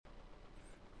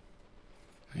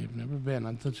I've never been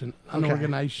on such an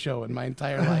unorganized show in my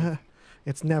entire life.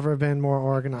 It's never been more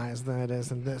organized than it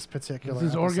is in this particular This is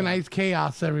episode. organized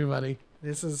chaos, everybody.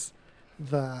 This is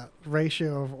the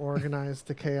ratio of organized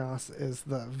to chaos is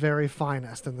the very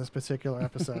finest in this particular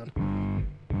episode.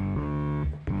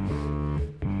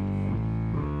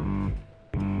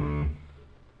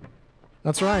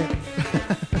 That's right.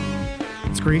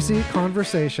 It's Greasy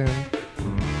Conversation.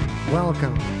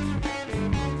 Welcome.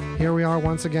 Here we are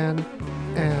once again,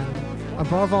 and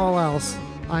above all else,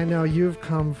 I know you've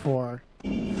come for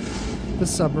the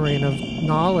submarine of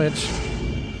knowledge.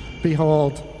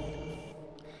 Behold.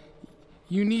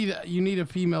 You need a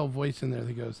female voice in there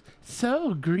that goes,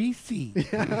 so greasy.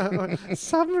 Yeah,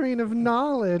 submarine of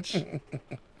knowledge.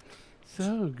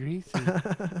 So greasy.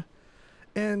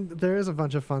 And there is a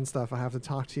bunch of fun stuff I have to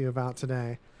talk to you about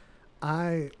today.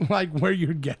 Like where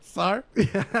your guests are?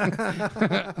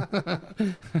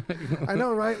 I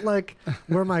know, right? Like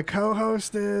where my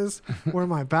co-host is, where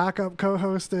my backup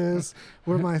co-host is,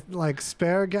 where my like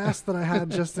spare guest that I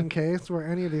had just in case, where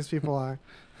any of these people are.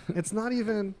 It's not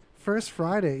even First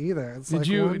Friday either. It's Did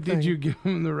you give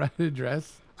them the right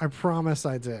address? I promise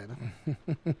I did.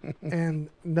 And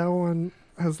no one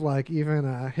has like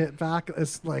even hit back.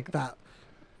 It's like that.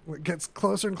 It gets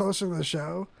closer and closer to the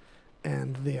show,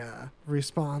 and the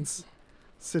response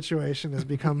situation has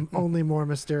become only more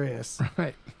mysterious.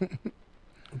 Right.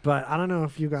 But I don't know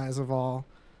if you guys have all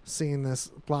seen this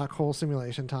black hole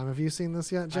simulation time. Have you seen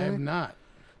this yet, Jay? I have not.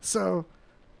 So,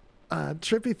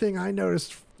 trippy thing I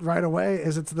noticed right away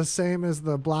is it's the same as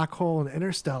the black hole in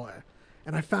Interstellar.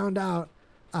 And I found out,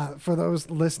 for those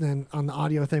listening on the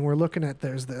audio thing, we're looking at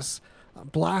there's this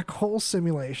black hole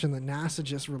simulation that NASA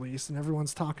just released, and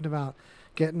everyone's talking about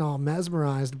getting all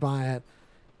mesmerized by it.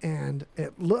 And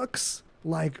it looks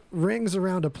like rings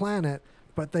around a planet,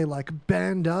 but they like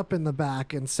bend up in the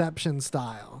back, Inception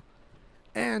style.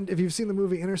 And if you've seen the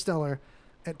movie Interstellar,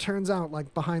 it turns out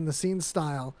like behind the scenes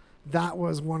style, that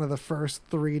was one of the first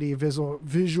 3D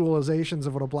visualizations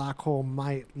of what a black hole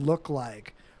might look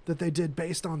like that they did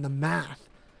based on the math.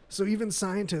 So even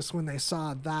scientists, when they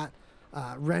saw that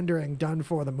rendering done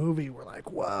for the movie, were like,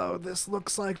 whoa, this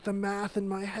looks like the math in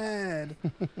my head.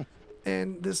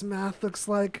 And this math looks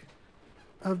like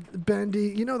a bendy,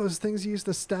 you know those things you used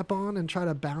to step on and try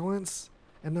to balance?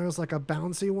 And there was like a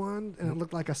bouncy one, and it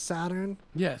looked like a Saturn.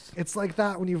 Yes. It's like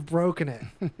that when you've broken it.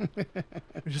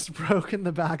 You've just broken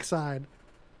the backside.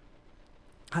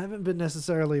 I haven't been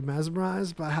necessarily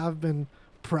mesmerized, but I have been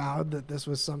proud that this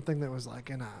was something that was like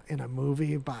in a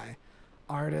movie by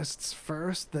artists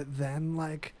first that then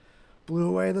like blew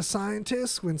away the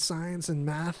scientists. When science and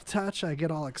math touch, I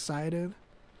get all excited.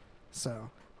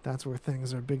 So that's where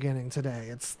things are beginning today.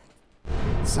 It's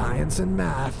science and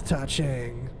math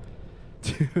touching.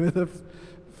 Two of the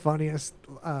funniest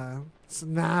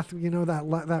math, you know,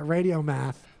 that radio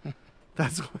math.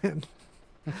 That's when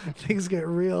things get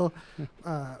real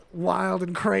wild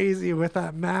and crazy with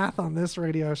that math on this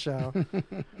radio show.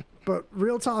 But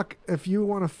real talk, if you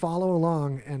want to follow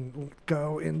along and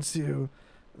go into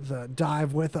the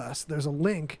dive with us, there's a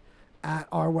link at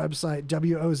our website,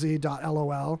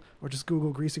 woz.lol, or just Google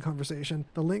Greasy Conversation.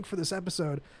 The link for this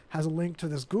episode has a link to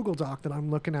this Google Doc that I'm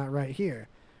looking at right here.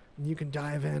 And you can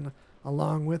dive in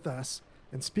along with us.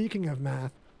 And speaking of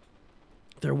math,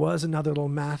 there was another little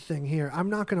math thing here. I'm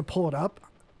not going to pull it up.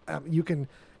 You can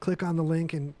click on the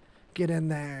link and get in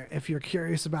there if you're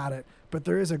curious about it. But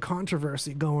there is a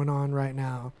controversy going on right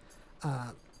now.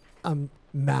 A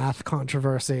math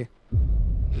controversy.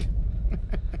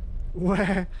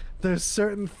 Where there's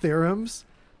certain theorems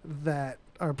that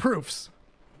are proofs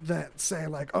that say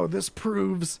like, oh, this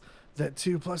proves that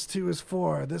 2 + 2 is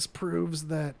 4. This proves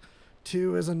that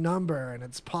 2 is a number and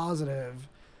it's positive.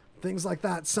 Things like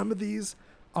that. Some of these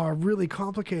are really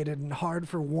complicated and hard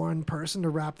for one person to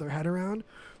wrap their head around.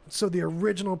 So the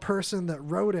original person that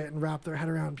wrote it and wrapped their head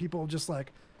around, people just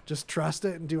trust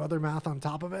it and do other math on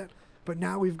top of it. But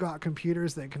now we've got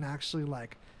computers that can actually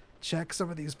like check some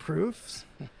of these proofs,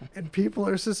 and people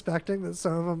are suspecting that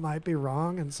some of them might be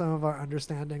wrong, and some of our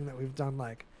understanding that we've done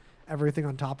like everything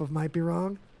on top of might be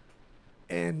wrong.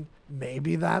 And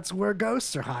maybe that's where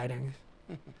ghosts are hiding.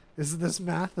 Is this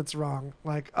math that's wrong?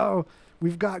 Like, oh,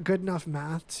 we've got good enough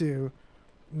math to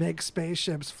make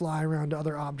spaceships fly around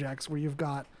other objects where you've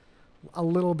got a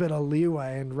little bit of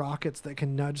leeway and rockets that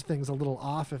can nudge things a little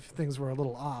off if things were a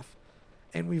little off.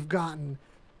 And we've gotten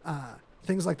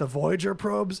things like the Voyager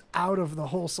probes out of the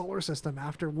whole solar system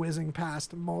after whizzing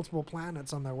past multiple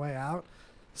planets on their way out.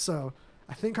 So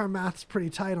I think our math's pretty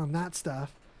tight on that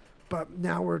stuff. But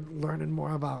now we're learning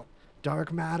more about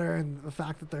dark matter and the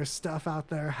fact that there's stuff out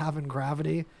there having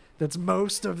gravity that's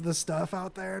most of the stuff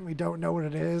out there and we don't know what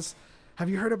it is. Have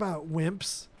you heard about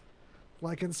WIMPs,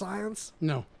 like in science?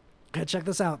 No. Okay, check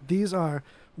this out. These are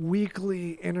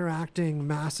weakly interacting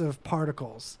massive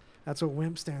particles. That's what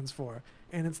WIMP stands for.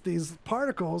 And it's these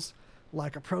particles,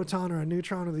 like a proton or a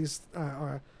neutron, or these,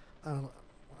 a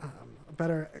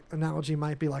better analogy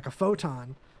might be like a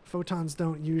photon. Photons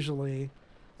don't usually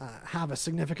have a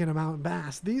significant amount of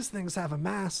mass. These things have a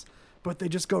mass, but they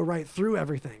just go right through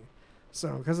everything.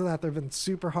 So because of that, they've been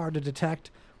super hard to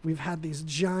detect. We've had these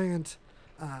giant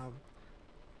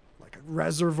like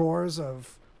reservoirs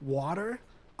of water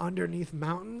underneath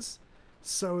mountains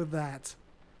so that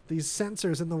these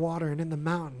sensors in the water and in the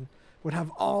mountain would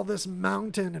have all this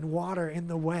mountain and water in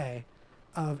the way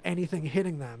of anything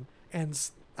hitting them and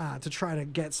to try to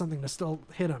get something to still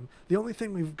hit them. The only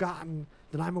thing we've gotten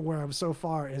that I'm aware of so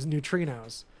far is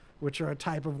neutrinos, which are a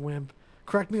type of WIMP.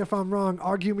 Correct me if I'm wrong.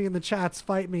 Argue me in the chats.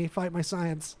 Fight me. Fight my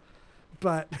science.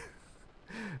 But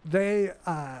they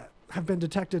have been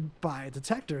detected by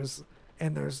detectors,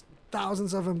 and there's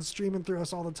thousands of them streaming through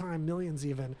us all the time, millions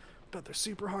even. But they're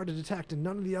super hard to detect, and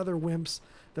none of the other WIMPs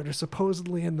that are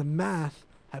supposedly in the math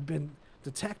have been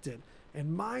detected.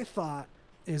 And my thought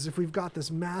is if we've got this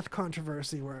math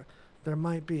controversy where there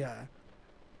might be a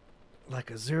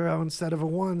 0 instead of a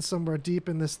 1 somewhere deep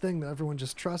in this thing that everyone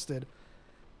just trusted,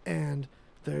 and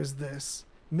there's this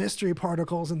mystery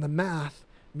particles in the math,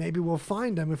 maybe we'll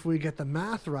find them if we get the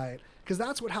math right. Because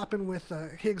that's what happened with the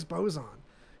Higgs boson.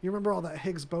 You remember all that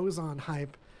Higgs boson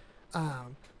hype,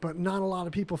 but not a lot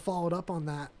of people followed up on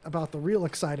that about the real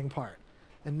exciting part.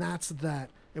 And that's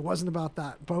that it wasn't about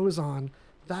that boson.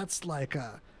 That's like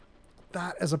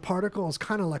that as a particle is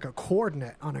kind of like a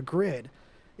coordinate on a grid.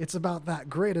 It's about that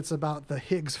grid. It's about the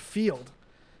Higgs field.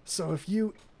 So if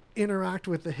you interact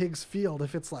with the Higgs field,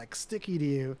 if it's like sticky to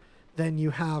you, then you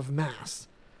have mass.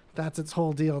 That's its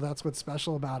whole deal. That's what's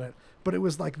special about it. But it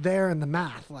was like there in the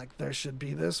math, like there should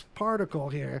be this particle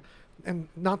here. And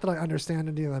not that I understand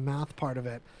any of the math part of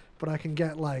it, but I can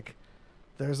get like,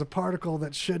 there's a particle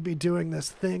that should be doing this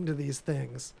thing to these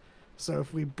things. So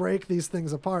if we break these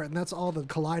things apart, and that's all the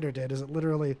collider did, is it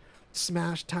literally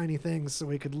smashed tiny things so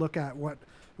we could look at what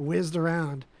whizzed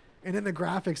around. And in the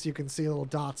graphics, you can see little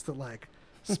dots that like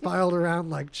spiraled around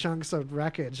like chunks of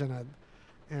wreckage in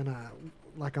a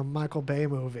like a Michael Bay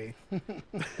movie.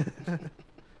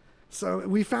 So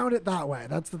we found it that way.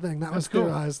 That's the thing. That was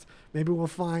theorized. Cool. Maybe we'll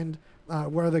find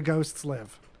where the ghosts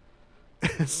live.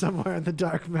 Somewhere in the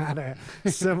dark matter.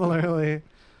 Similarly,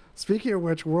 speaking of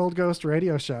which, World Ghost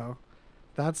Radio Show.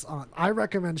 That's on. I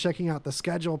recommend checking out the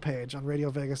schedule page on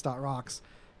radiovegas.rocks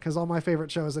because all my favorite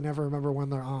shows, I never remember when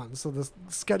they're on. So the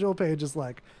schedule page is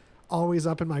like always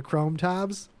up in my Chrome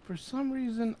tabs. For some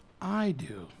reason, I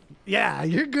do. Yeah,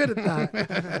 you're good at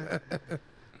that.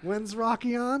 When's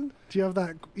Rocky on? Do you have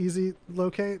that easy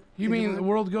locate? You mean the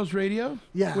World Ghost Radio?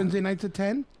 Yeah. Wednesday nights at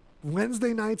 10?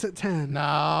 Wednesday nights at 10. No,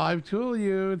 I've told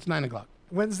you. It's 9 o'clock.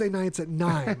 Wednesday nights at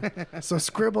 9. So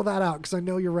scribble that out because I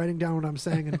know you're writing down what I'm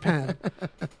saying in pen.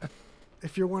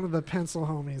 If you're one of the pencil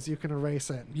homies, you can erase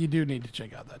it. You do need to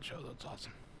check out that show. That's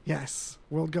awesome. Yes.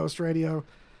 World Ghost Radio.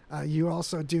 You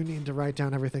also do need to write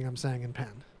down everything I'm saying in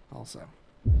pen also.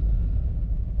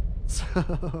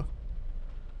 So,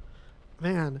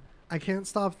 man, I can't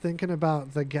stop thinking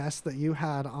about the guest that you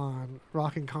had on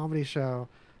Rockin' Comedy Show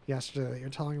yesterday. You're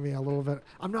telling me a little bit.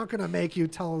 I'm not going to make you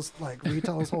tell us,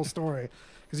 retell his whole story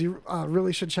because you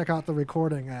really should check out the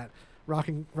recording at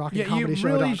rockingcomedyshow.com. You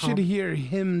really should hear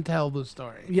him tell the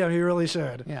story. Yeah, he really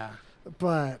should. Yeah.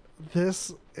 But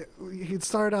he'd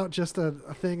started out just a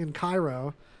thing in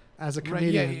Cairo as a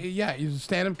comedian. Right, yeah, he's a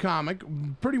stand-up comic,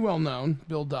 pretty well known,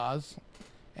 Bill Dawes.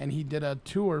 And he did a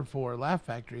tour for Laugh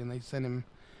Factory, and they sent him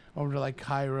over to like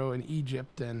Cairo and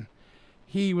Egypt, and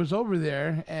he was over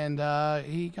there, and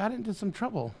he got into some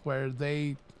trouble where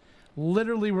they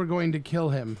literally were going to kill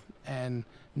him, and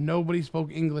nobody spoke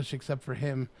English except for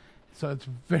him. So it's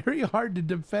very hard to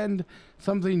defend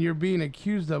something you're being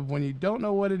accused of when you don't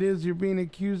know what it is you're being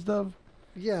accused of.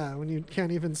 Yeah, when you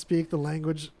can't even speak the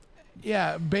language.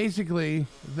 Yeah, basically,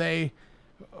 they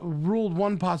ruled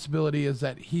one possibility is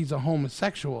that he's a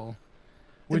homosexual.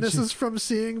 And this is from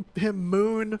seeing him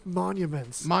moon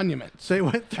monuments. They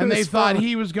went through and they thought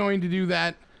he was going to do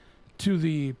that to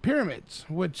the pyramids,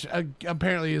 which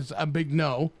apparently is a big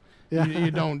no. Yeah. You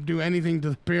don't do anything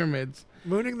to the pyramids.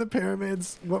 Mooning the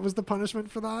pyramids. What was the punishment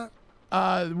for that?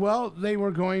 Well, they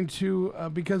were going to,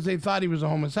 because they thought he was a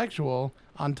homosexual,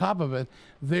 on top of it,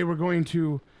 they were going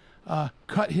to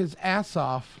cut his ass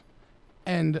off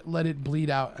and let it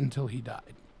bleed out until he died.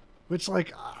 Which,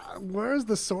 like, where's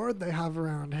the sword they have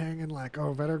around hanging? Like,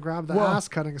 oh, better grab the Well-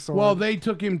 ass-cutting sword. Well, they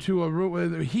took him to a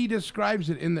room. He describes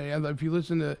it in there. If you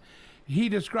listen to, he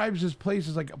describes this place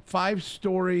as like a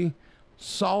 5-story,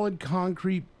 solid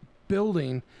concrete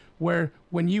building where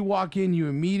when you walk in, you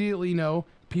immediately know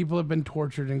people have been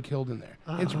tortured and killed in there.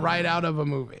 It's right out of a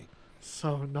movie.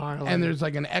 So gnarly. And there's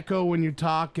like an echo when you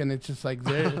talk, and it's just like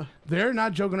they're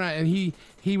not joking around. And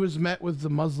he was met with the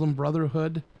Muslim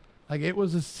Brotherhood. Like, it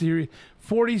was a series,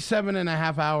 47 and a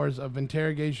half hours of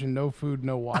interrogation, no food,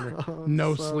 no water,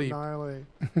 no so sleep. gnarly.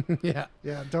 Yeah.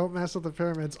 Yeah, don't mess with the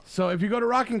pyramids. So if you go to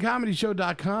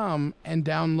rockandcomedyshow.com and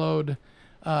download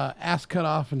Ass Cut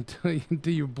Off until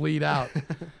you bleed out,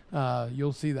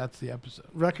 you'll see that's the episode.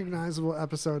 Recognizable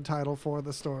episode title for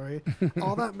the story.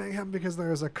 All that mayhem because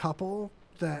there was a couple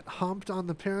that humped on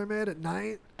the pyramid at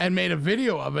night. And made a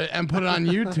video of it and put it on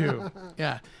YouTube.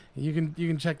 Yeah. You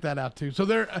can check that out too. So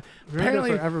they're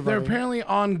apparently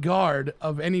on guard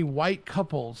of any white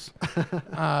couples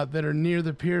that are near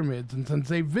the pyramids. And since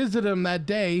they visited him that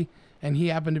day, and he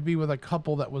happened to be with a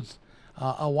couple that was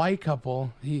a white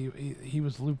couple, he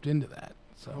was looped into that.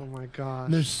 So Oh my gosh.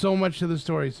 there's so much to the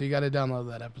story. So you got to download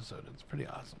that episode. It's pretty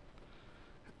awesome.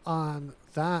 On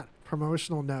that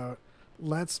promotional note,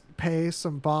 let's pay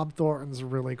some Bob Thorntons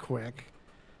really quick.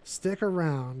 Stick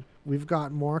around. We've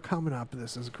got more coming up.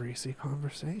 This is Greasy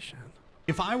Conversation.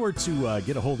 If I were to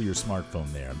get a hold of your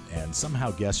smartphone there and somehow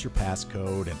guess your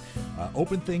passcode and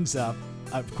open things up,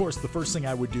 of course, the first thing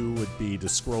I would do would be to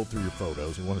scroll through your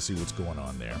photos. We want to see what's going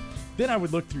on there. Then I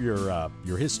would look through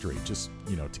your history, just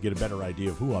to get a better idea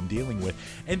of who I'm dealing with.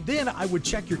 And then I would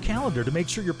check your calendar to make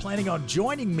sure you're planning on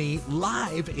joining me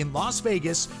live in Las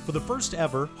Vegas for the first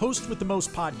ever Host with the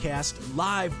Most podcast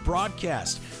live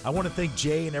broadcast. I want to thank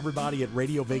Jay and everybody at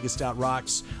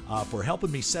RadioVegas.rocks for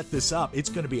helping me set this up. It's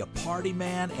going to be a party,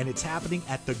 man, and it's happening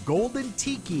at the Golden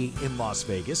Tiki in Las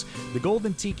Vegas. The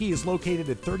Golden Tiki is located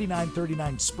at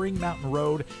 3939 Spring Mountain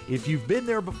Road. If you've been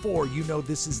there before, you know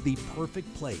this is the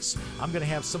perfect place. I'm going to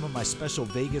have some of my special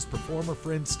Vegas performer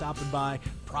friends stopping by,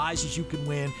 prizes you can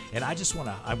win, and I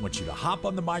want you to hop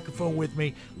on the microphone with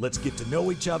me. Let's get to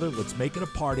know each other. Let's make it a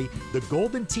party. The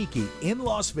Golden Tiki in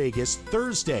Las Vegas,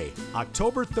 Thursday,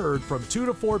 October 3rd from 2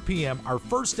 to 4 p.m., our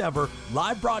first ever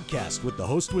live broadcast with the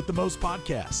Host with the Most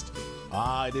podcast.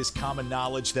 It is common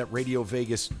knowledge that Radio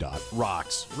Vegas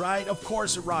rocks, right? Of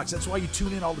course it rocks. That's why you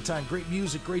tune in all the time. Great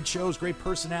music, great shows, great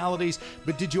personalities.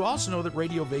 But did you also know that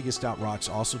Radio Vegas rocks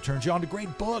also turns you on to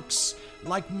great books?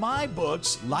 Like my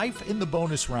books, Life in the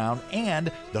Bonus Round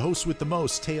and The Host with the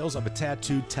Most, Tales of a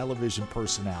Tattooed Television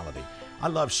Personality. I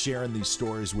love sharing these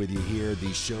stories with you here,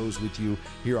 these shows with you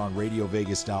here on Radio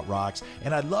Vegas.rocks.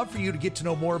 And I'd love for you to get to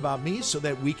know more about me so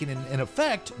that we can, in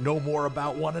effect, know more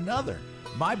about one another.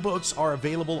 My books are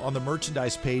available on the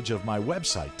merchandise page of my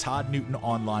website,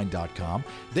 toddnewtononline.com.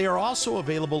 They are also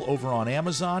available over on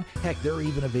Amazon. Heck, they're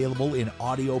even available in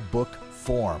audiobook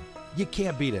form. You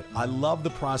can't beat it. I love the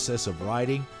process of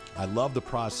writing. I love the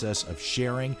process of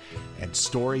sharing and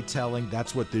storytelling.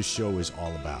 That's what this show is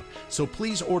all about. So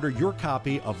please order your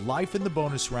copy of Life in the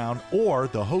Bonus Round or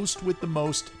The Host with the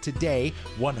Most today.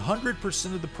 100%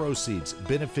 of the proceeds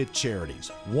benefit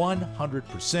charities.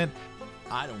 100%.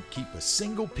 I don't keep a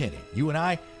single penny. You and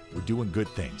I, we're doing good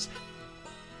things.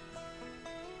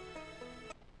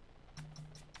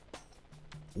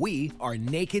 We are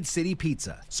Naked City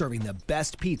Pizza, serving the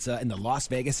best pizza in the Las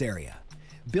Vegas area.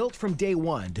 Built from day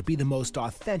one to be the most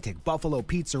authentic Buffalo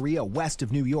pizzeria west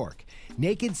of New York,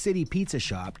 Naked City Pizza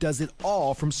Shop does it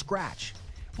all from scratch.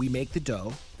 We make the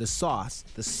dough, the sauce,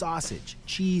 the sausage,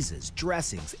 cheeses,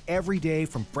 dressings every day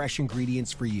from fresh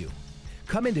ingredients for you.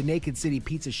 Come into Naked City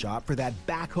Pizza Shop for that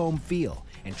back-home feel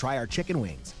and try our chicken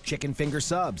wings, chicken finger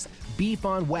subs, beef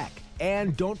on weck,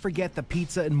 and don't forget the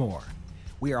pizza and more.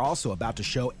 We are also about to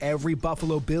show every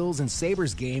Buffalo Bills and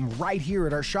Sabres game right here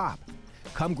at our shop.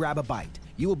 Come grab a bite.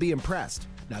 You will be impressed,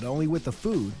 not only with the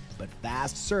food, but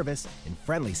fast service and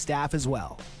friendly staff as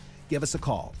well. Give us a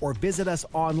call or visit us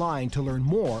online to learn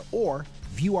more or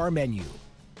view our menu.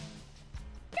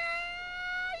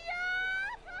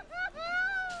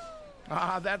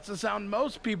 That's the sound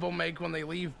most people make when they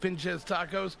leave Pinches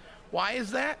Tacos. Why is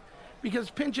that? Because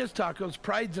Pinches Tacos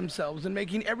prides themselves in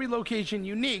making every location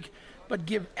unique, but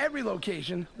give every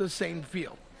location the same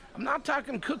feel. I'm not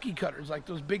talking cookie cutters like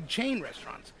those big chain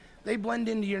restaurants. They blend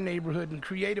into your neighborhood and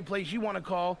create a place you want to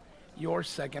call your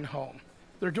second home.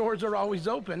 Their doors are always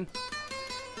open.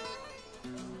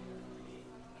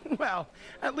 Well,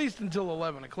 at least until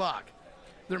 11 o'clock.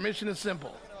 Their mission is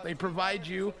simple. They provide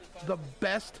you the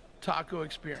best taco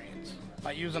experience.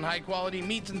 By using high-quality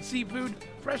meats and seafood,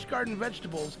 fresh garden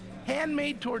vegetables,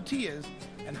 handmade tortillas,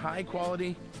 and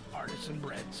high-quality artisan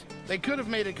breads. They could have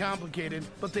made it complicated,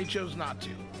 but they chose not to.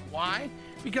 Why?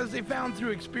 Because they found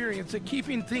through experience that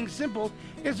keeping things simple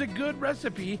is a good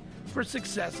recipe for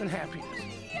success and happiness.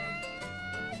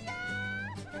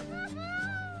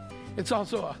 It's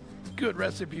also a good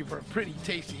recipe for a pretty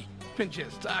tasty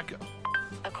Pinches taco.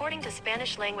 According to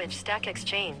Spanish language Stack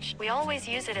Exchange, we always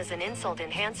use it as an insult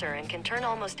enhancer and can turn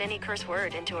almost any curse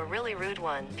word into a really rude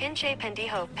one. Pinche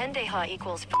pendejo, pendeja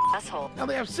equals asshole. Now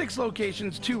they have 6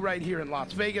 locations, 2 right here in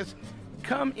Las Vegas.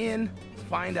 Come in,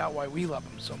 find out why we love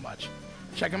them so much.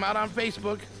 Check them out on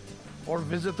Facebook or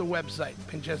visit the website,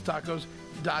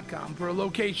 pinchestacos.com, for a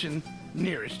location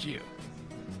nearest you.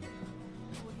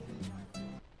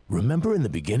 Remember in the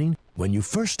beginning, when you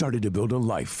first started to build a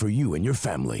life for you and your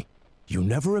family, you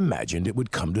never imagined it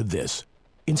would come to this.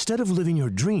 Instead of living your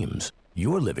dreams,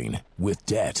 you're living with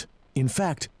debt. In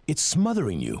fact, it's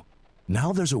smothering you.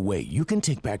 Now there's a way you can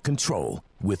take back control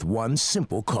with one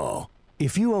simple call.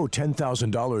 If you owe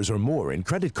 $10,000 or more in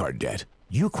credit card debt,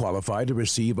 you qualify to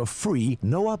receive a free,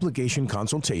 no-obligation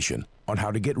consultation on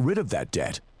how to get rid of that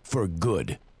debt for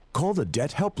good. Call the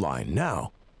Debt Helpline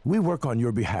now. We work on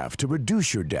your behalf to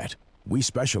reduce your debt. We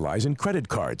specialize in credit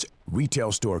cards,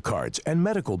 retail store cards, and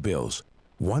medical bills.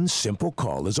 One simple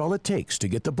call is all it takes to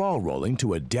get the ball rolling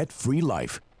to a debt-free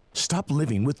life. Stop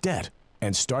living with debt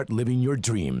and start living your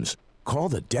dreams. Call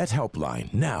the Debt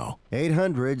Helpline now.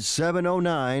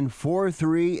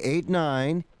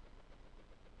 800-709-4389.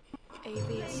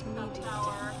 ABS Media.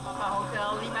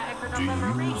 Do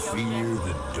you fear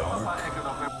the dark?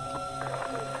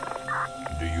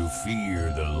 Do you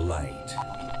fear the light?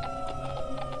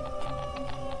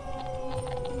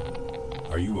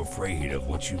 Are you afraid of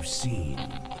what you've seen?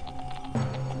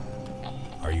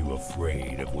 Are you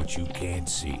afraid of what you can't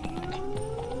see?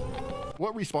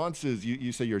 What responses,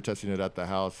 you say you're testing it at the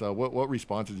house, what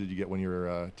responses did you get when you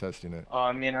were testing it?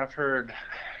 I mean, I've heard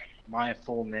my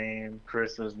full name,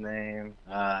 Chris's name,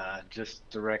 just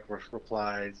direct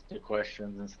replies to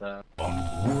questions and stuff. On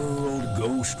World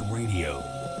Ghost Radio,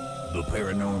 the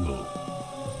paranormal,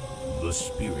 the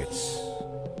spirits,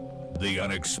 the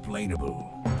unexplainable,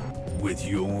 with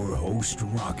your host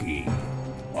Rocky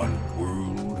on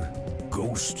World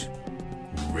Ghost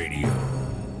Radio.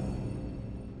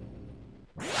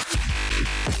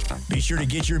 Be sure to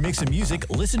get your mix of music.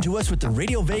 Listen to us with the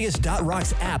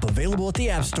RadioVegas.rocks app available at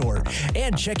the App Store.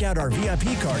 And check out our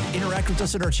VIP card, interact with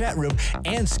us in our chat room,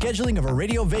 and scheduling of our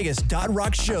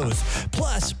RadioVegas.rocks shows,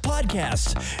 plus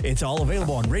podcasts. It's all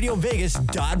available on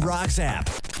RadioVegas.rocks app.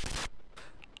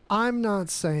 I'm not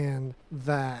saying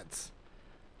that,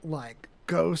 like,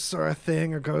 ghosts are a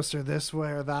thing or ghosts are this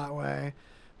way or that way,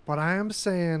 but I am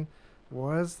saying,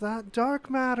 what's that dark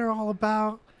matter all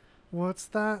about? What's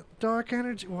that dark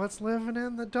energy? What's living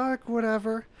in the dark?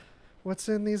 Whatever. What's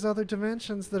in these other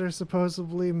dimensions that are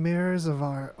supposedly mirrors of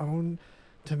our own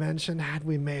dimension had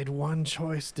we made one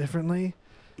choice differently?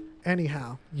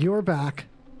 Anyhow, you're back.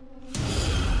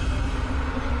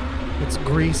 It's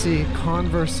Greasy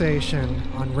Conversation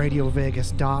on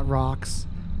RadioVegas.rocks.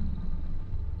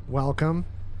 Welcome.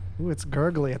 Ooh, it's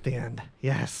gurgly at the end.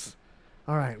 Yes.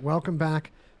 All right, welcome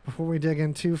back. Before we dig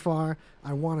in too far,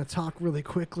 I want to talk really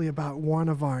quickly about one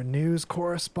of our news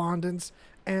correspondents,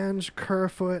 Ange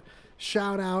Kerfoot.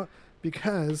 Shout out,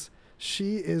 because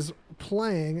she is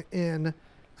playing in,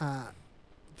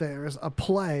 there's a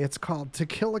play. It's called To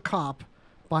Kill a Cop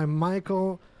by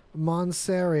Michael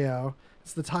Monserio.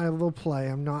 It's the title of the play.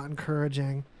 I'm not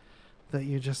encouraging that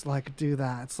you just like do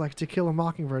that. It's like To Kill a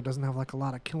Mockingbird doesn't have like a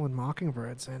lot of killing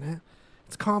mockingbirds in it.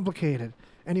 It's complicated.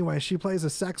 Anyway, she plays a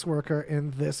sex worker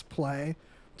in this play.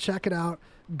 Check it out.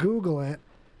 Google it.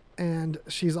 And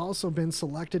she's also been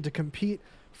selected to compete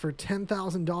for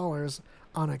 $10,000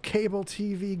 on a cable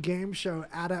TV game show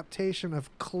adaptation of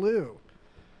Clue.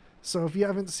 So if you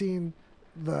haven't seen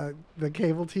the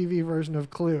cable TV version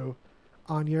of Clue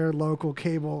on your local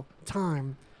cable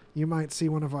time, you might see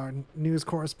one of our news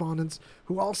correspondents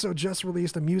who also just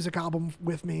released a music album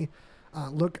with me.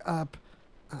 Look up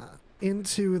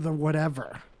Into the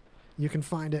Whatever. You can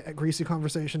find it at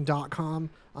greasyconversation.com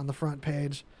on the front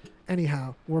page.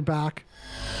 Anyhow, we're back.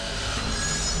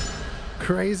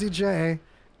 Crazy J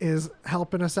is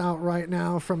helping us out right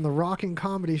now from the Rocking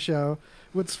Comedy Show.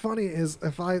 What's funny is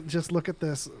if I just look at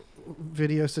this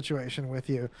video situation with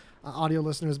you, audio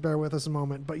listeners, bear with us a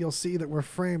moment, but you'll see that we're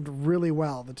framed really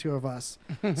well, the two of us.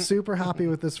 Super happy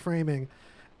with this framing.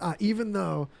 Even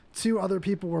though 2 other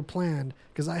people were planned,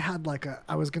 because I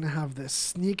was going to have this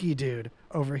sneaky dude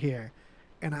over here,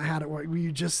 and I had it where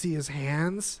you just see his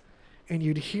hands, and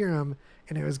you'd hear him,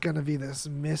 and it was going to be this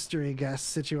mystery guest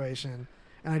situation.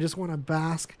 And I just want to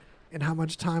bask in how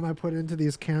much time I put into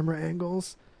these camera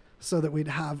angles so that we'd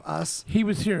have us. He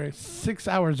was here 6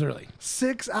 hours early.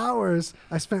 6 hours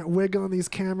I spent wiggling these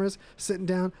cameras, sitting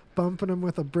down, bumping them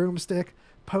with a broomstick,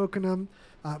 poking them,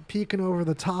 peeking over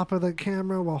the top of the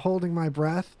camera while holding my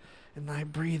breath. And I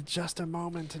breathed just a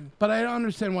moment. But I don't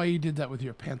understand why you did that with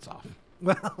your pants off.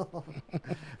 Well,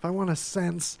 if I want to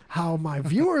sense how my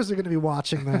viewers are going to be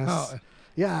watching this, Oh.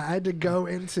 yeah, I had to go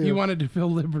into. You wanted to feel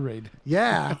liberated.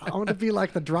 Yeah, I want to be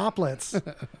like the droplets.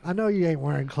 I know you ain't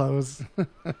wearing clothes.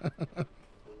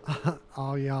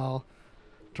 All y'all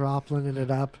dropping it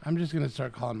up. I'm just going to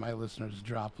start calling my listeners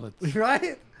droplets.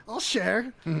 Right? I'll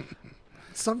share.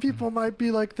 Some people might be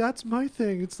like, that's my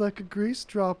thing. It's like a grease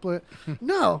droplet.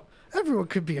 No, everyone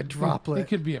could be a droplet. It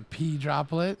could be a pee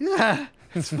droplet. Yeah.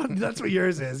 It's fun. That's what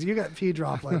yours is. You got pee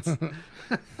droplets.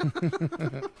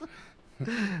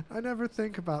 I never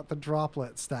think about the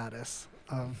droplet status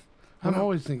of. I'm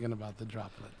always thinking about the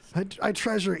droplets. I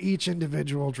treasure each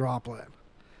individual droplet.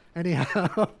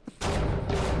 Anyhow,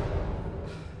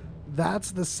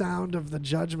 that's the sound of the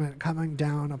judgment coming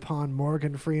down upon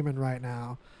Morgan Freeman right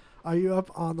now. Are you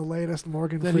up on the latest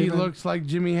Morgan That Freeman? he looks like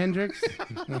Jimi Hendrix?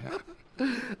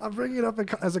 I'm bringing it up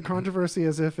as a controversy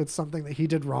as if it's something that he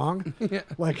did wrong. Yeah.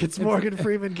 Like it's Morgan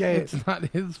Freeman gate. It's not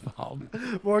his fault.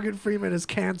 Morgan Freeman is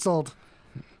canceled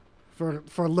for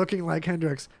looking like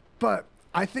Hendrix. But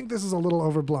I think this is a little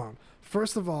overblown.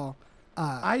 First of all,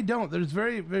 I don't. There's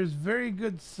very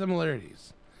good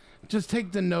similarities. Just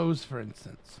take the nose, for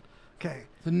instance. Okay.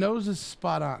 The nose is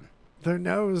spot on. Their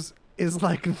nose is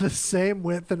like the same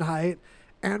width and height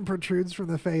and protrudes from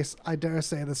the face, I dare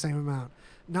say, the same amount.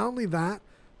 Not only that,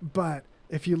 but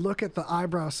if you look at the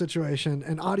eyebrow situation,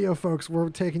 and audio folks, we're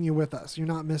taking you with us. You're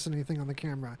not missing anything on the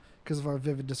camera because of our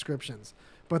vivid descriptions.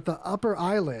 But the upper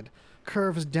eyelid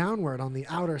curves downward on the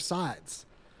outer sides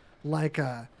like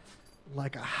a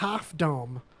half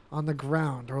dome on the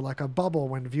ground, or like a bubble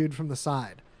when viewed from the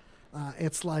side.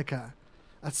 It's like a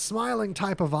smiling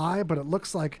type of eye, but it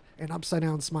looks like an upside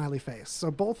down smiley face.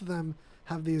 So both of them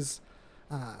have these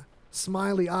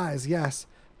smiley eyes, yes.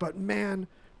 But man,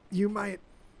 you might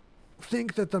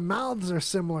think that the mouths are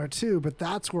similar too, but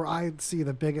that's where I see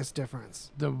the biggest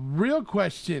difference. The real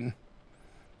question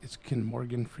is, can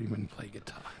Morgan Freeman play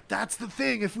guitar? That's the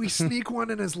thing. If we sneak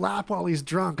one in his lap while he's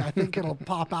drunk, I think it'll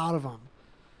pop out of him.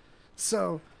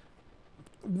 So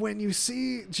when you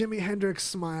see Jimi Hendrix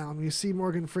smile and you see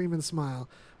Morgan Freeman smile,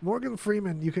 Morgan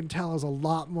Freeman, you can tell, is a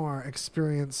lot more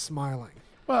experienced smiling.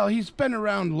 Well, he's been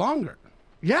around longer.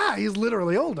 Yeah, he's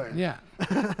literally older. Yeah.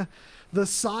 The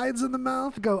sides of the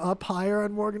mouth go up higher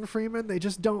on Morgan Freeman. They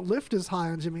just don't lift as high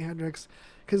on Jimi Hendrix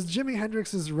because Jimi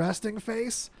Hendrix's resting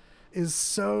face is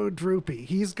so droopy.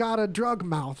 He's got a drug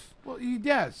mouth. Well,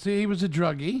 see, he was a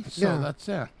druggie, so that's.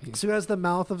 So he has the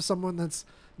mouth of someone that's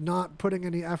not putting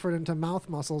any effort into mouth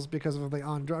muscles because of the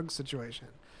on-drug situation.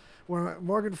 Where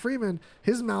Morgan Freeman,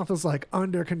 his mouth is like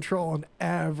under control in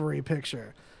every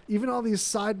picture. Even all these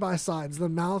side-by-sides, the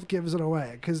mouth gives it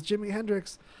away. Because Jimi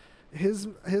Hendrix, his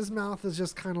mouth is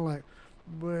just kind of like,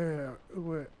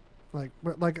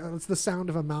 like it's the sound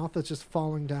of a mouth that's just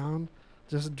falling down,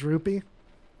 just droopy.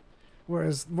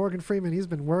 Whereas Morgan Freeman, he's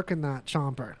been working that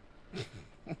chomper.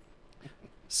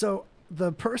 So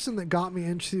the person that got me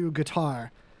into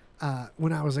guitar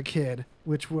when I was a kid,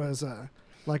 which was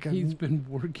he's been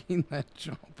working that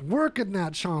chomper. Working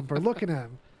that chomper. Look at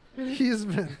him. He's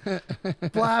been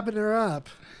blabbing her up,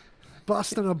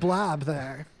 busting a blab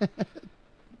there.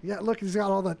 Yeah, look, he's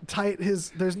got all the tight.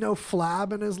 There's no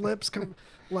flab in his lips.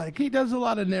 Like he does a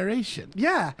lot of narration.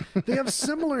 Yeah, they have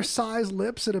similar size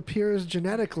lips. It appears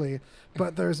genetically,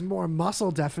 but there's more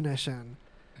muscle definition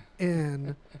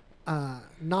in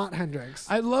not Hendrix.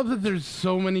 I love that there's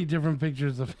so many different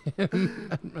pictures of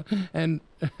him and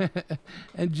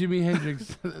Jimi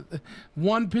Hendrix.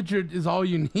 One picture is all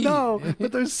you need. No,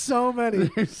 but there's so many.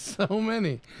 There's so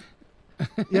many.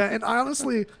 Yeah, and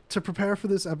honestly, to prepare for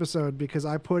this episode, because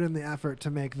I put in the effort to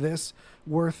make this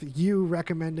worth you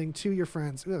recommending to your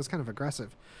friends. Ooh, that was kind of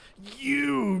aggressive.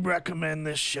 You recommend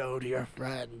this show to your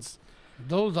friends.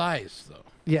 Those eyes, though.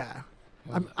 Yeah.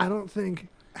 I don't think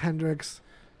Hendrix...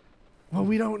 Well,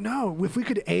 we don't know. If we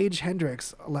could age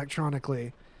Hendrix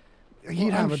electronically,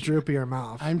 he'd have a droopier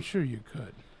mouth. I'm sure you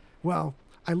could. Well,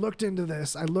 I looked into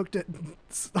this. I looked at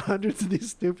hundreds of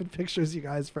these stupid pictures, you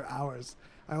guys, for hours.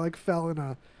 I fell in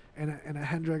a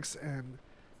Hendrix and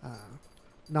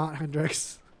not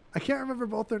Hendrix. I can't remember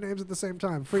both their names at the same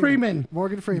time. Freeman.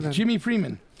 Morgan Freeman. Jimmy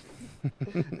Freeman.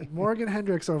 Morgan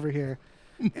Hendrix over here.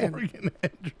 Morgan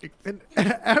Hendricks. And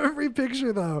every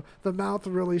picture, though, the mouth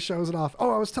really shows it off.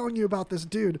 Oh, I was telling you about this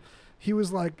dude. He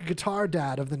was like guitar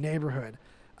dad of the neighborhood.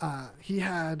 He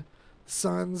had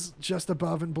sons just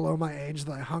above and below my age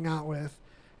that I hung out with.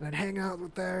 And I'd hang out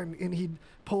with there, and he'd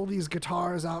pull these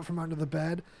guitars out from under the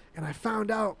bed. And I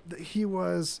found out that he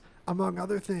was, among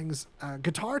other things, a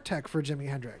guitar tech for Jimi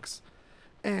Hendrix.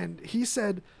 And he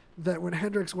said that when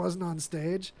Hendrix wasn't on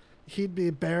stage, he'd be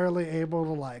barely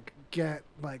able to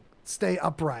stay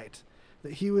upright.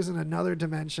 That he was in another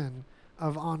dimension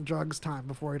of on drugs time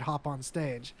before he'd hop on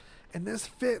stage. And this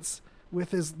fits with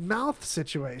his mouth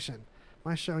situation.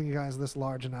 Am I showing you guys this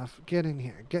large enough? Get in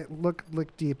here.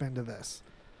 Look deep into this.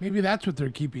 Maybe that's what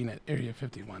they're keeping at Area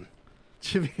 51.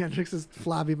 Jimi Hendrix's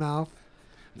flabby mouth.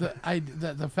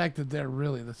 The fact that they're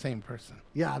really the same person.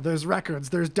 Yeah, there's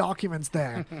records. There's documents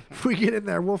there. If we get in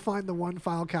there, we'll find the one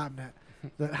file cabinet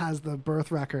that has the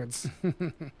birth records.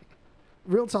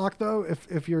 Real talk, though,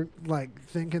 if you're like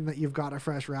thinking that you've got a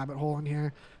fresh rabbit hole in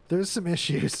here, there's some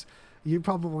issues. You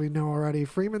probably know already.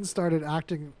 Freeman started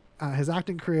his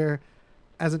acting career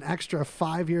as an extra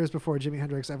 5 years before Jimi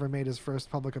Hendrix ever made his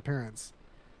first public appearance.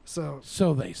 So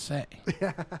they say.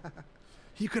 Yeah.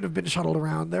 He could have been shuttled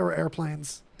around. There were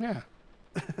airplanes. Yeah.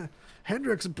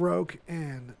 Hendrix broke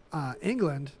in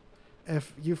England.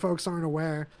 If you folks aren't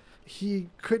aware, he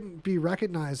couldn't be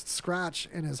recognized scratch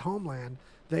in his homeland.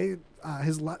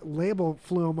 His label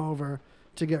flew him over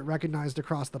to get recognized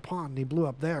across the pond. He blew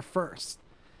up there first,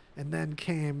 and then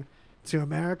came to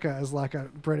America as like a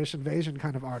British invasion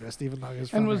kind of artist, even though he was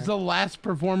from and was there. the last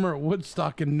performer at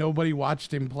Woodstock, and nobody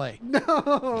watched him play.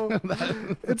 No,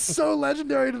 it's so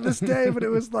legendary to this day, but it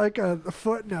was like a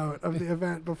footnote of the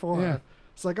event before. Yeah.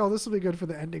 It's like, oh, this will be good for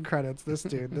the ending credits. This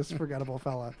dude, this forgettable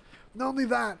fella. Not only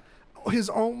that, his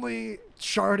only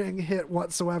charting hit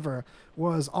whatsoever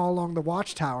was All Along the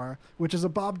Watchtower, which is a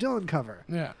Bob Dylan cover.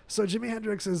 Yeah. So Jimi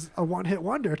Hendrix is a one-hit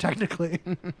wonder, technically.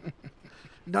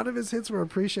 None of his hits were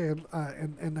appreciated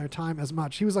in their time as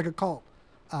much. He was like a cult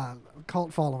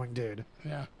following dude.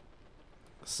 Yeah.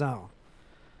 So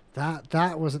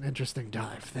that was an interesting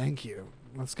dive. Thank you.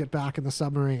 Let's get back in the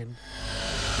submarine.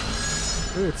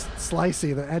 Ooh, it's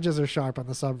slicey. The edges are sharp on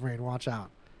the submarine. Watch out.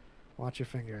 Watch your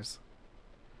fingers.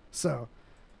 So,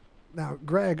 now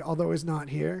Greg, although he's not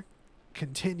here,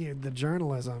 continued the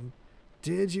journalism.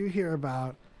 Did you hear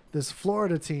about this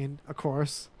Florida teen, of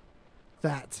course,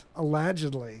 that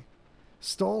allegedly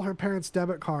stole her parents'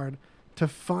 debit card to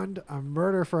fund a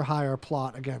murder-for-hire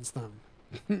plot against them?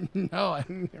 No, I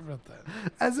didn't hear about that.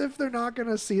 As if they're not going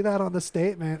to see that on the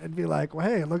statement and be like, well,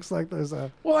 hey, it looks like there's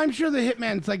a... Well, I'm sure the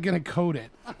hitman's like going to code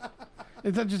it.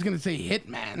 It's not just going to say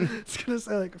hitman. It's going to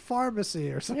say like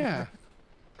pharmacy or something. Yeah.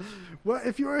 Well,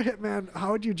 if you were a hitman,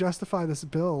 how would you justify this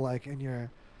bill, like in your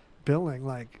billing?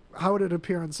 Like, how would it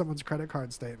appear on someone's credit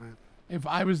card statement? If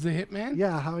I was the hitman?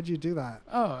 Yeah, how would you do that?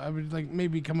 Oh, I would like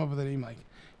maybe come up with a name like,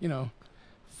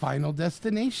 Final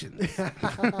Destination.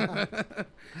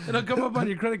 It'll come up on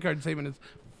your credit card statement as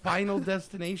Final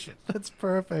Destination. That's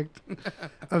perfect.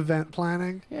 Event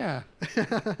planning. Yeah.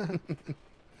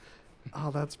 Oh,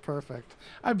 that's perfect.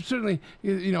 I'm certainly,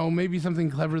 maybe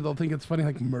something clever. They'll think it's funny,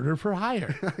 like Murder for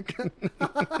Hire.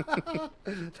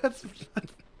 That's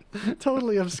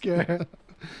totally obscure.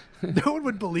 No one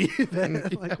would believe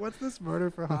it. Like, what's this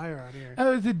Murder for Hire on here?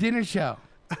 Oh, it's a dinner show.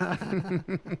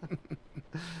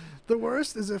 The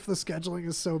worst is if the scheduling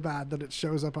is so bad that it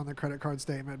shows up on the credit card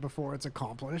statement before it's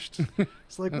accomplished.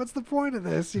 It's like, what's the point of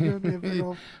this? You're giving me a big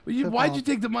old why'd you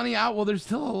take the money out while they're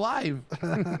still alive?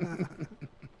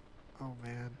 Oh,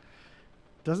 man.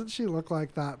 Doesn't she look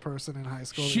like that person in high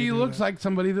school? She looks like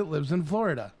somebody that lives in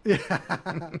Florida.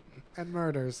 Yeah. And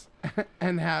murders.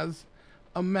 And has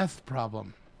a meth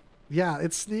problem. Yeah,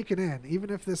 it's sneaking in. Even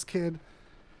if this kid...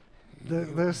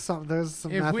 There's some meth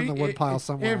in the woodpile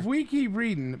somewhere. If we keep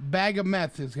reading, bag of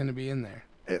meth is going to be in there.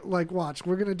 Watch.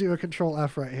 We're going to do a Control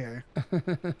F right here.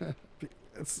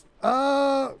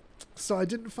 So I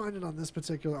didn't find it on this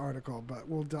particular article, but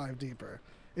we'll dive deeper.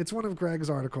 It's one of Greg's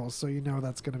articles, so you know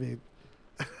that's going to be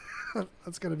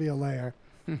that's going to be a layer.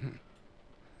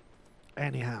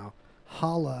 Anyhow,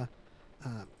 Hala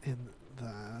in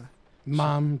the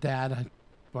Mom, Dad, I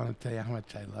want to tell you how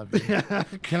much I love you.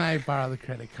 Can I borrow the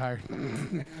credit card?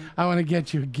 I want to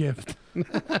get you a gift.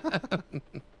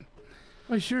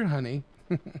 Well, sure, honey.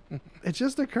 It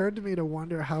just occurred to me to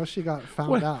wonder how she got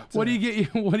found out. What do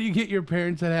you get your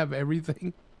parents that have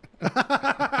everything?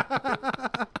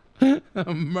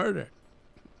 A murder.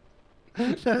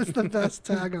 That's the best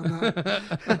tag on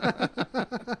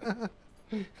that.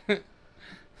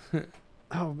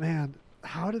 Oh man,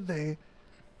 how did they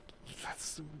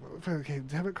That's okay.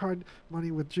 Debit card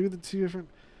money withdrew the 2 different.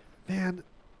 Man,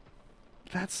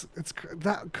 that.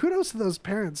 Kudos to those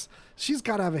parents. She's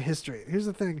got to have a history. Here's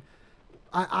the thing.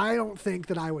 I don't think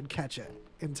that I would catch it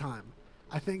in time.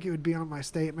 I think it would be on my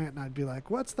statement, and I'd be like,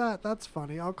 "What's that? That's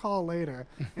funny. I'll call later."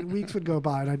 And weeks would go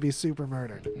by, and I'd be super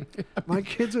murdered. My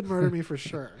kids would murder me for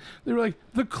sure. They were like,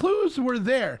 the clues were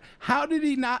there. How did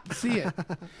he not see it?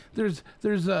 There's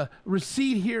a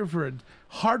receipt here for a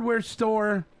hardware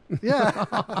store. Yeah.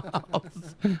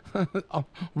 A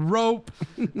rope,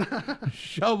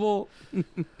 shovel.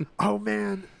 Oh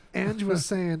man, Ange was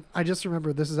saying. I just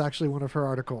remembered this is actually one of her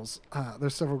articles.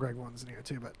 There's several Greg ones in here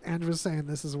too, but Ange was saying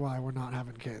this is why we're not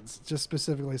having kids, just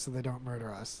specifically so they don't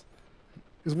murder us,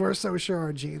 because we're so sure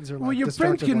our genes are. Like, well, your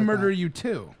friends destructive can like murder that. you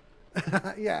too.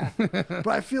 Yeah, but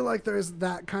I feel like there's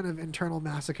that kind of internal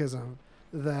masochism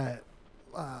that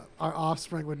our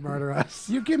offspring would murder us.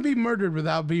 You can be murdered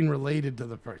without being related to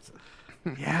the person.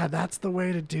 Yeah, that's the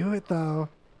way to do it, though.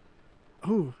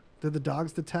 Ooh, did the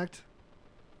dogs detect?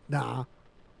 Nah.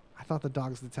 I thought the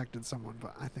dogs detected someone,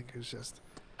 but I think it was just...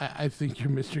 I think your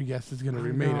mystery guest is going to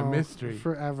remain a mystery.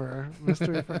 Forever.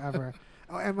 Mystery forever.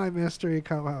 Oh, and my mystery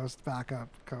co-host, backup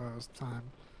co-host time.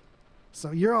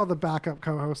 So you're all the backup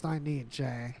co-host I need,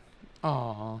 Jay.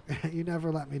 Aw. You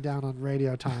never let me down on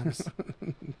radio times.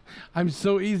 I'm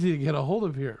so easy to get a hold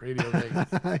of here at Radio Vegas.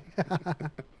 Yeah.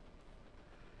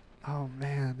 Oh,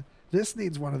 man. This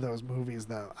needs one of those movies,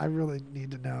 though. I really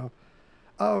need to know.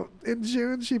 Oh, in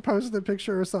June, she posted a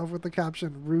picture of herself with the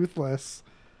caption, "Ruthless."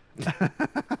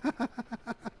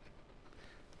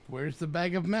 Where's the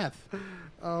bag of meth?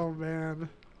 Oh, man.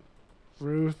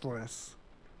 Ruthless.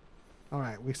 All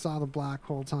right, we saw the black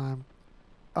whole time.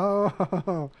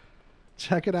 Oh,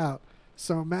 check it out.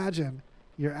 So imagine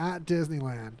you're at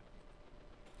Disneyland.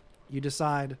 You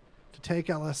decide to take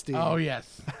LSD. Oh,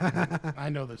 yes. I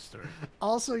know this story.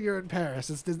 Also, you're in Paris.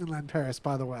 It's Disneyland Paris,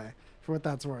 by the way, for what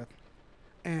that's worth.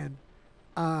 And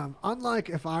unlike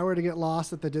if I were to get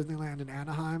lost at the Disneyland in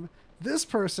Anaheim, this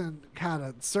person had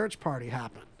a search party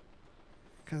happen.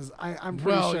 Because I'm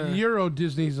pretty sure... Well, Euro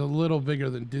Disney's a little bigger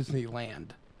than Disneyland.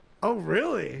 Oh,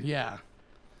 really? Yeah.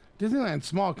 Disneyland's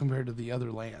small compared to the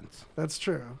other lands. That's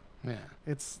true. Yeah.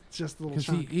 It's just a little Because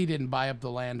chunk. he didn't buy up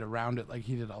the land around it like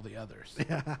he did all the others.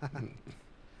 Yeah.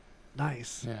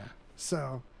 Nice. Yeah.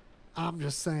 So, I'm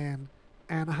just saying,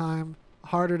 Anaheim,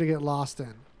 harder to get lost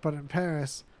in. But in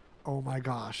Paris, oh my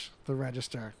gosh, the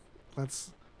Register.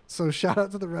 So shout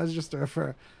out to the Register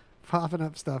for popping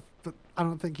up stuff. But I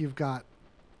don't think you've got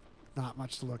not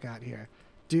much to look at here.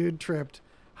 Dude tripped.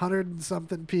 100 and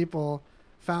something people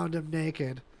found him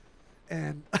naked.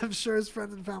 And I'm sure his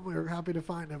friends and family were happy to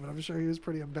find him, but I'm sure he was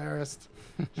pretty embarrassed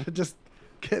to just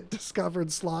get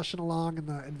discovered sloshing along in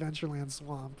the Adventureland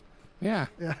swamp. Yeah.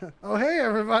 Yeah. Oh, hey,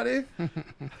 everybody.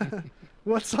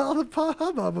 What's all the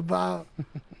hubbub about?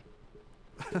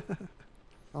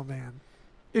 Oh, man.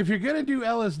 If you're going to do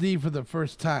LSD for the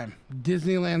first time,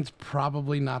 Disneyland's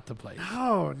probably not the place.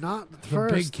 No, not The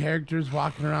first. big characters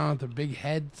walking around with their big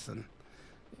heads and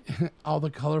all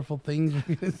the colorful things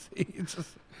you're going to see. It's just...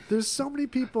 There's so many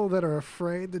people that are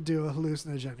afraid to do a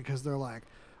hallucinogen because they're like,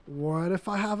 what if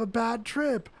I have a bad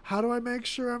trip? How do I make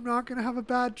sure I'm not going to have a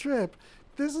bad trip?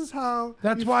 This is how...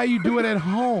 That's why you do it at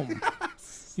home.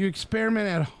 Yes. You experiment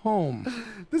at home.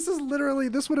 This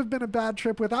would have been a bad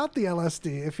trip without the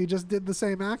LSD if you just did the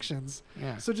same actions.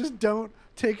 Yeah. So just don't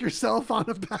take yourself on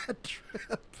a bad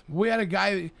trip. We had a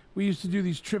guy, we used to do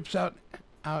these trips out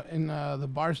in the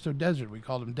Barstow Desert. We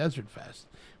called them Desert Fest.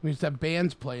 We used to have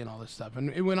bands playing all this stuff. And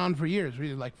it went on for years. We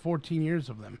did like 14 years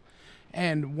of them.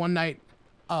 And one night,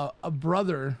 a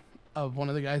brother of one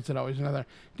of the guys that always another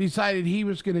decided he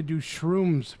was going to do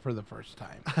shrooms for the first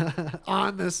time.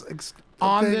 On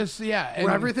this yeah.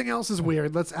 Where everything else is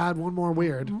weird. Let's add one more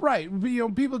weird. Right.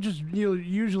 People just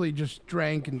usually just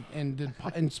drank and did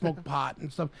and smoked pot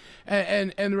and stuff.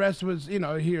 And the rest was,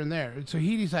 here and there. So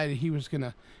he decided he was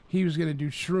gonna do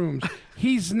shrooms.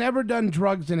 He's never done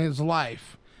drugs in his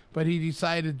life, but he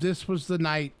decided this was the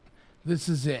night. This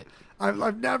is it.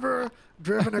 I've never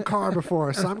driven a car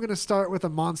before, so I'm going to start with a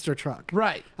monster truck.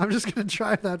 Right. I'm just going to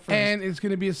drive that first. And it's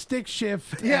going to be a stick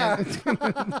shift. Yeah.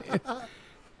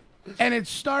 And it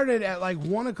started at like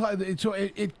 1 o'clock. So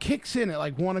it kicks in at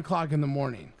like 1 o'clock in the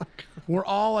morning. We're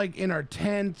all like in our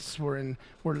tents. We're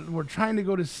trying to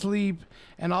go to sleep.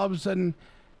 And all of a sudden,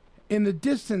 in the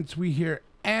distance, we hear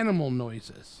animal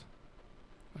noises.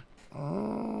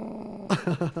 Oh.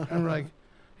 And we're like,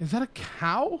 is that a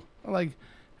cow?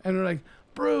 And we're like,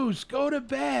 Bruce, go to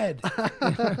bed.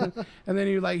 And then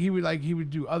he would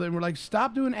do other, and we're like,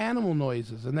 stop doing animal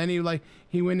noises. And then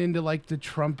he went into like the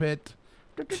trumpet.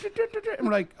 And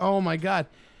we're like, oh my God.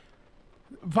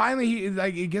 Finally,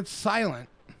 it gets silent.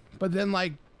 But then,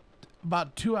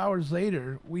 about 2 hours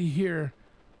later, we hear,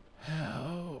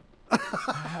 help,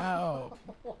 help.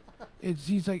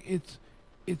 He's like,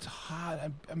 it's hot.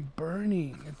 I'm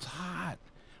burning. It's hot.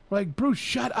 We're like, Bruce,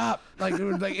 shut up.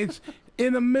 It's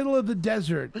in the middle of the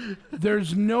desert.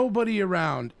 There's nobody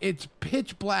around. It's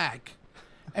pitch black.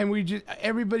 And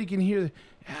everybody can hear,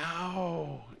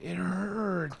 ow, it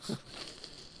hurts.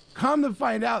 Come to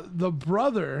find out, the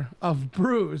brother of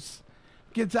Bruce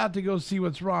gets out to go see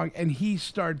what's wrong, and he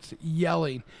starts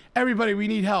yelling, everybody, we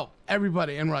need help,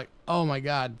 everybody. And we're like, oh my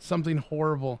God, something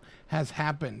horrible has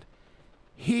happened.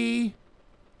 He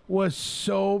was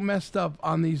so messed up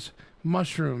on these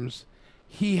mushrooms,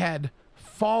 he had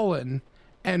fallen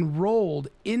and rolled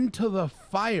into the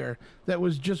fire that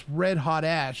was just red hot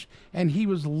ash, and he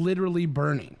was literally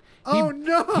burning.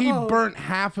 No! He burnt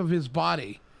half of his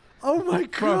body. Oh my From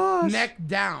gosh! neck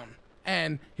down,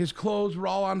 and his clothes were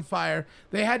all on fire.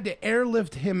 They had to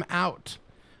airlift him out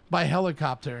by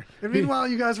helicopter. And meanwhile,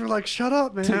 you guys were like, "Shut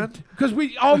up, man!" Because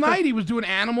all night he was doing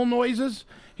animal noises.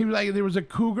 He was like, there was a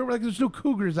cougar. We're like, there's no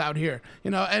cougars out here,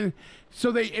 And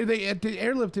so they had to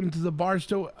airlift him to the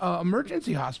Barstow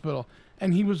Emergency Hospital,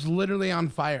 and he was literally on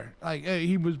fire.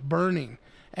 He was burning.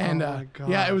 And oh my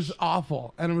yeah, it was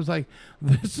awful. And it was like,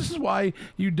 this is why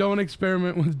you don't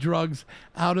experiment with drugs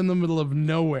out in the middle of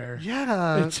nowhere.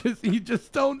 Yeah. You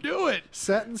just don't do it.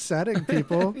 Set and setting,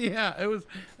 people. Yeah,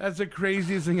 that's the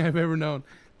craziest thing I've ever known.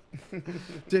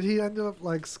 Did he end up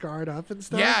scarred up and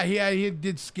stuff? Yeah, he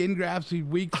did skin grafts,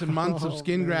 weeks and months of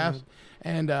skin grafts.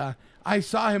 And I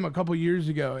saw him a couple years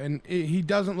ago, and he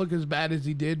doesn't look as bad as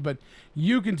he did, but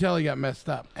you can tell he got messed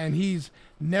up. And he's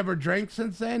never drank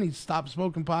since then. He's stopped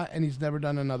smoking pot, and he's never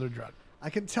done another drug.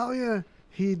 I can tell you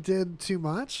he did too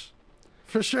much,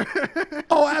 for sure.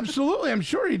 Oh, absolutely. I'm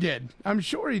sure he did.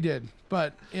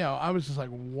 But, I was just like,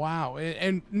 wow.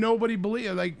 And nobody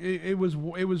believed, it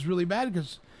was really bad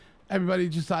because everybody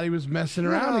just thought he was messing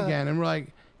around again. And we're like,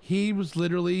 he was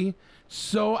literally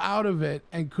so out of it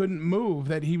and couldn't move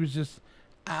that he was just,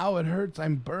 ow, it hurts,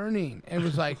 I'm burning. And it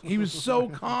was like, he was so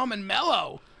calm and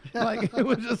mellow. It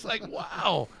was just like,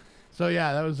 wow. So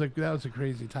yeah, that was a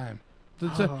crazy time.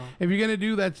 So if you're gonna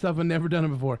do that stuff and never done it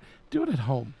before, do it at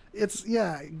home. Get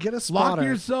a spotter. Lock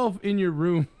yourself in your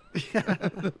room.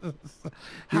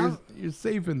 You're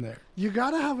safe in there. You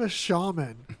gotta have a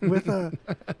shaman with a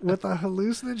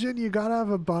hallucinogen. You gotta have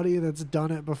a buddy that's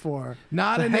done it before.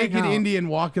 Not a naked Indian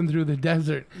walking through the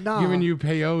desert giving you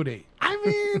peyote. I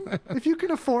mean, if you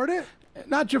can afford it.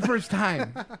 Not your first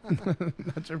time.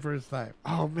 Not your first time.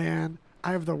 Oh man,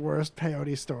 I have the worst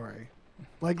peyote story.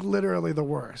 Literally the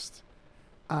worst.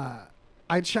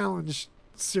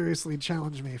 Seriously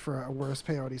challenge me for a worst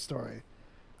peyote story.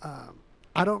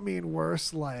 I don't mean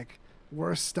worse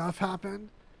worse stuff happened.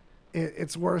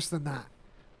 It's worse than that.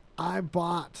 I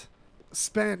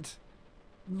spent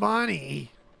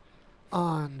money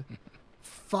on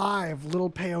 5 little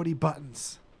peyote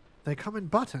buttons. They come in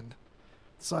buttoned.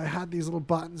 So I had these little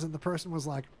buttons, and the person was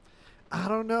like, I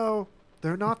don't know.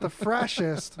 They're not the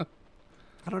freshest.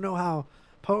 I don't know how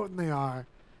potent they are.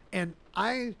 And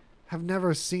I have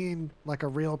never seen a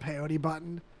real peyote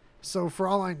button. So for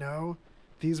all I know,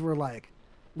 these were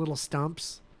little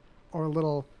stumps or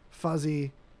little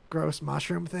fuzzy, gross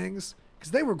mushroom things.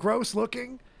 Because they were gross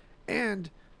looking,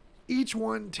 and each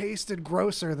one tasted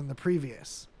grosser than the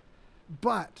previous.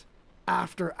 But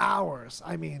after hours,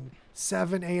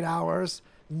 7-8 hours,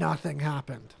 nothing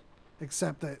happened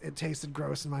except that it tasted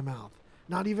gross in my mouth.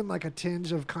 Not even a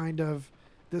tinge of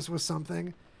this was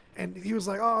something. And he was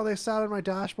like, oh, they sat on my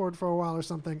dashboard for a while or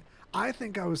something. I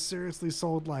think I was seriously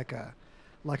sold like a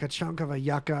chunk of a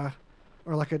yucca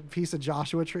or a piece of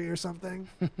Joshua tree or something.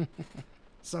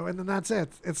 So, and then that's it.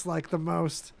 It's the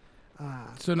most.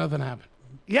 So nothing happened.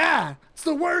 Yeah, it's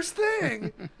the worst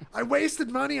thing. I wasted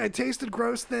money. I tasted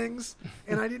gross things,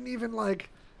 and I didn't even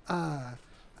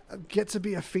get to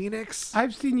be a phoenix.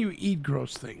 I've seen you eat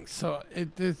gross things, so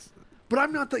it's. But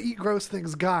I'm not the eat gross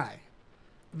things guy.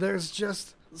 There's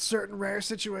just certain rare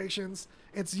situations.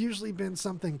 It's usually been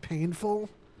something painful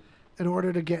in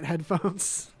order to get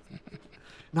headphones.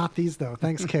 Not these though.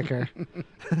 Thanks, Kicker.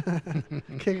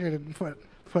 Kicker didn't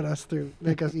put us through,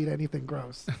 make us eat anything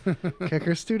gross.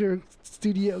 Kicker studio,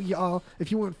 y'all.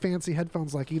 If you want fancy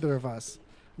headphones like either of us,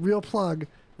 real plug,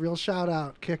 real shout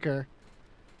out, Kicker.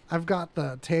 I've got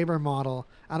the Tabor model.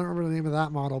 I don't remember the name of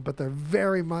that model, but they're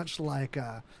very much like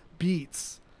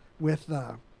Beats with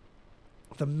the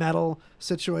metal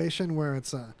situation where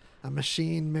it's a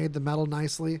machine made the metal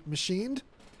nicely machined.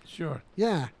 Sure.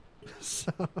 Yeah.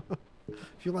 So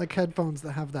If you like headphones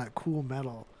that have that cool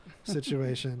metal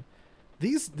situation,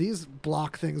 these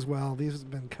block things well. These have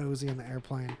been cozy in the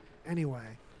airplane.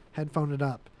 Anyway, headphone it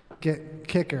up. Get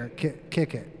kick it. Get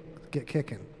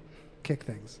kicking. Kick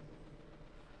things.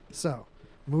 So,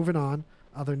 moving on.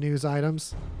 Other news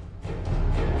items.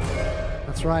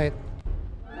 That's right.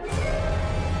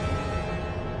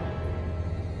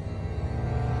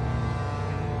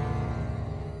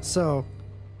 So,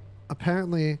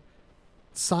 apparently,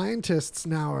 scientists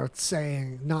now are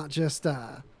saying, not just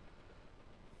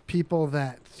people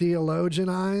that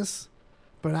theologianize,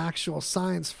 but actual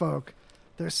science folk,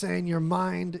 they're saying your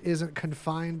mind isn't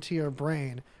confined to your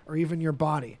brain or even your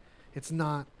body. It's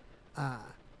not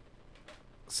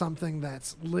something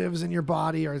that lives in your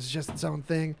body or it's just its own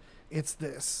thing. It's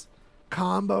this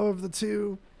combo of the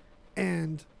two,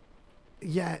 and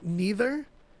yet neither.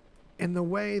 And the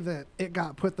way that it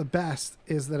got put the best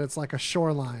is that it's like a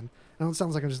shoreline. I know it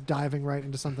sounds like I'm just diving right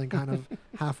into something kind of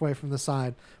halfway from the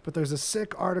side, but there's a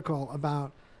sick article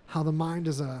about how the mind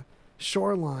is a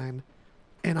shoreline,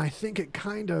 and I think it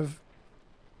kind of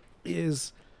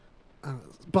is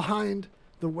behind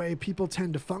the way people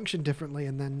tend to function differently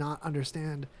and then not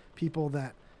understand people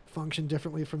that function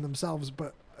differently from themselves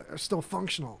but are still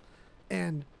functional.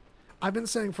 And I've been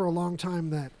saying for a long time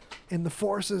that in the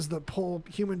forces that pull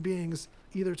human beings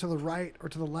either to the right or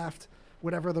to the left,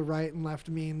 whatever the right and left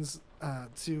means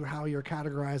to how you're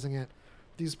categorizing it,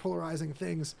 these polarizing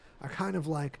things are kind of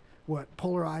like what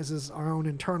polarizes our own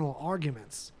internal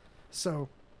arguments. So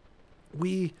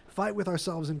we fight with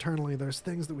ourselves internally. There's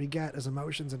things that we get as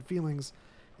emotions and feelings,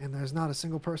 and there's not a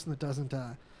single person that doesn't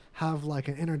have like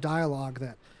an inner dialogue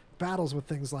that battles with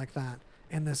things like that.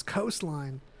 And this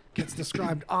coastline gets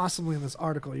described awesomely in this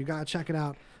article. You gotta check it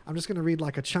out. I'm just gonna read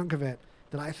like a chunk of it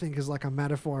that I think is like a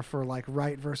metaphor for like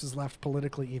right versus left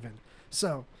politically even.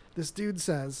 So this dude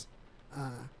says,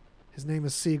 his name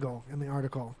is Seagull in the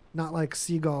article, not like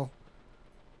seagull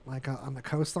like on the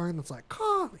coastline that's like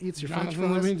caw, eats your French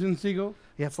fries. Livingston Seagull?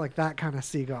 Yeah, it's like that kind of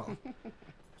seagull.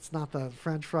 It's not the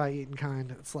French fry eating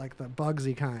kind. It's like the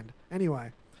Bugsy kind.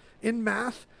 Anyway, in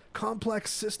math,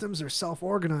 complex systems are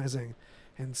self-organizing,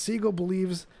 and Siegel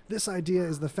believes this idea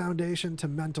is the foundation to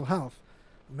mental health.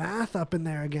 Math up in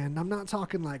there again. I'm not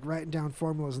talking like writing down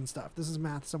formulas and stuff. This is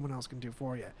math someone else can do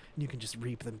for you, and you can just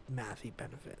reap the mathy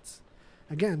benefits.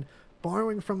 Again,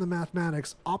 borrowing from the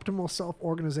mathematics, optimal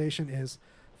self-organization is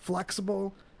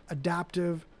flexible,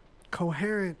 adaptive,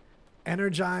 coherent,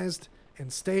 energized,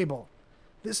 and stable.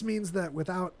 This means that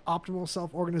without optimal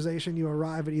self-organization, you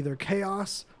arrive at either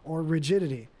chaos or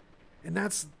rigidity. And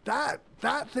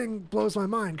that thing blows my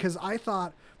mind, because I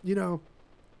thought,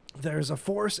 there's a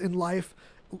force in life.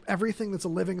 Everything that's a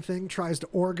living thing tries to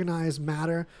organize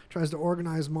matter, tries to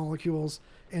organize molecules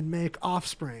and make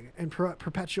offspring and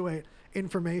perpetuate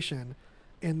information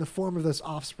in the form of this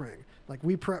offspring. Like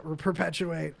we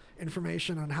perpetuate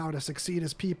information on how to succeed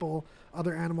as people.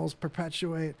 Other animals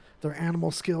perpetuate their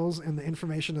animal skills and the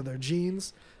information of their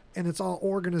genes. And it's all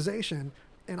organization.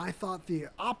 And I thought the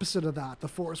opposite of that, the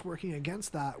force working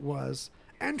against that, was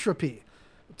entropy,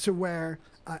 to where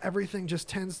everything just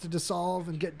tends to dissolve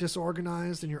and get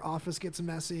disorganized, and your office gets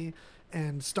messy,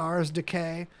 and stars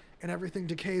decay, and everything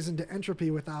decays into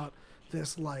entropy without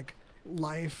this like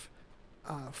life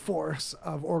force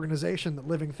of organization that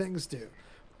living things do.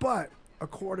 But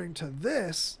according to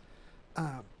this,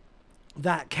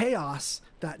 that chaos,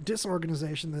 that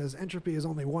disorganization that is entropy, is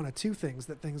only one of two things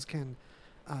that things can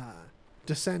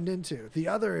descend into. The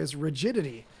other is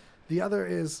rigidity. The other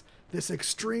is this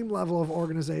extreme level of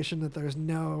organization that there's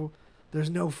no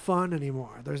fun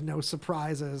anymore. There's no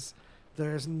surprises.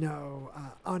 There's no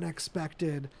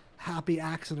unexpected happy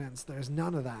accidents. There's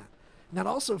none of that. And that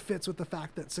also fits with the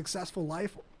fact that successful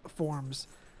life forms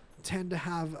tend to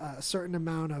have a certain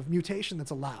amount of mutation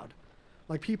that's allowed.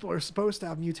 Like people are supposed to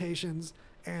have mutations,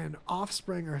 and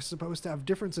offspring are supposed to have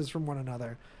differences from one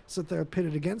another so that they're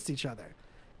pitted against each other.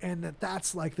 And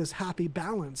that's like this happy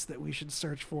balance that we should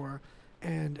search for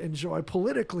and enjoy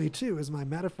politically too, is my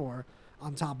metaphor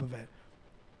on top of it.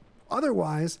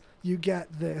 Otherwise, you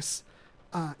get this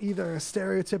either a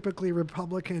stereotypically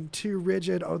Republican, too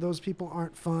rigid, oh, those people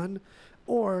aren't fun,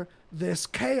 or this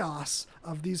chaos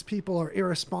of these people are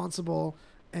irresponsible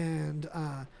and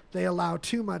they allow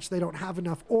too much, they don't have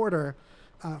enough order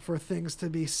for things to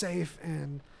be safe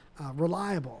and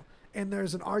reliable. And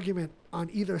there's an argument on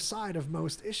either side of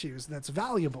most issues that's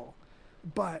valuable.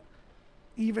 But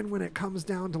even when it comes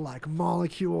down to like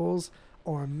molecules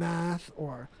or math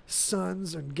or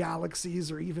suns and galaxies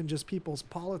or even just people's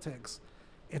politics,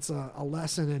 it's a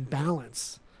lesson in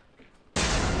balance.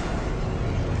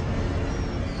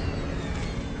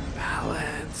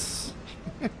 Balance.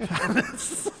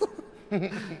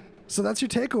 So that's your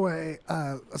takeaway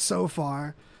so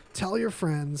far. Tell your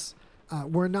friends.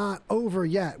 We're not over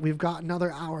yet. We've got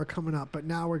another hour coming up, but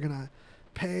now we're going to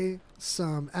pay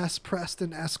some S.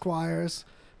 Preston Esquires,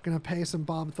 going to pay some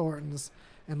Bob Thorntons,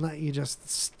 and let you just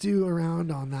stew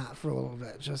around on that for a little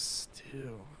bit. Just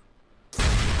stew.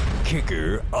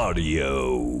 Kicker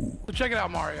Audio. So check it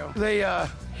out, Mario. They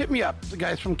hit me up, the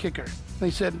guys from Kicker.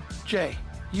 They said, Jay,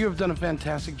 you have done a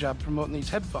fantastic job promoting these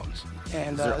headphones.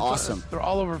 And they're awesome. They're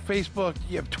all over Facebook.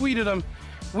 You have tweeted them.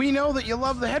 We know that you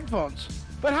love the headphones.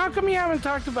 But how come you haven't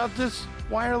talked about this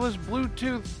wireless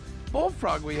Bluetooth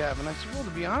Bullfrog we have? And I said, well, to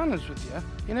be honest with you,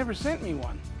 you never sent me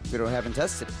one. We haven't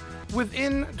tested it.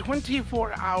 Within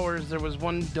 24 hours, there was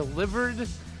one delivered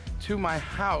to my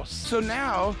house. So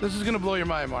now, this is going to blow your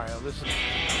mind, Mario. This is...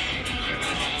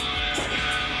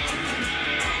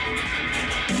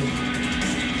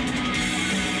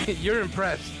 You're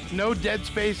impressed. No dead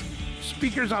space.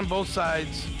 Speakers on both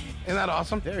sides. Isn't that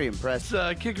awesome? Very impressed.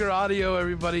 Kicker Audio,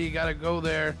 everybody. You got to go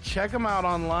there. Check them out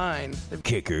online.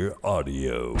 Kicker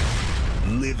Audio.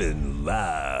 Living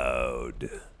loud.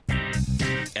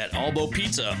 At Albo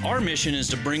Pizza, our mission is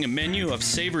to bring a menu of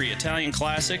savory Italian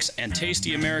classics and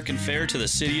tasty American fare to the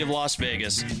city of Las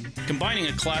Vegas. Combining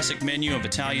a classic menu of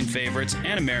Italian favorites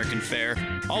and American fare,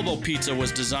 Albo Pizza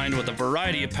was designed with a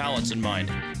variety of palates in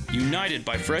mind. United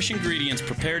by fresh ingredients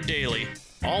prepared daily,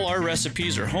 all our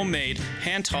recipes are homemade,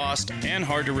 hand-tossed, and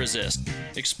hard to resist.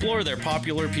 Explore their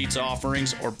popular pizza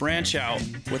offerings or branch out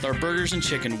with our burgers and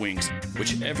chicken wings.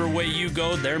 Whichever way you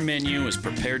go, their menu is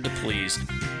prepared to please.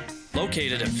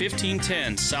 Located at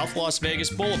 1510 South Las Vegas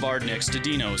Boulevard next to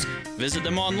Dino's. Visit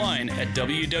them online at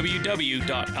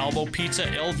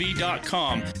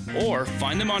www.albopizzalv.com or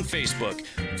find them on Facebook.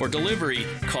 For delivery,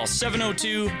 call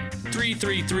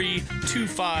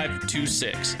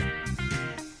 702-333-2526.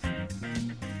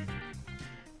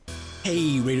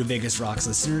 Hey, Radio Vegas Rocks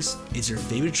listeners, it's your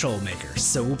favorite troublemaker,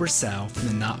 Sober Sal from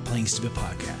the Not Playing Stupid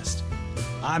podcast.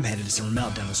 I'm headed to Summer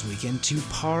Meltdown this weekend to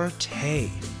partay.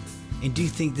 And do you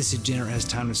think this degenerate has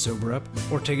time to sober up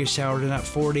or take a shower to that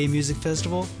 4-day music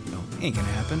festival? No, ain't gonna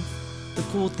happen. The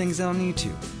cool thing's on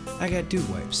YouTube. I got Dude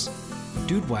Wipes.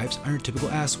 Dude Wipes are your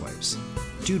typical ass wipes.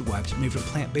 Dude Wipes are made from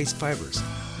plant-based fibers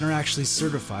and are actually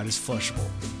certified as flushable.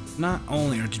 Not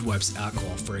only are Dude Wipes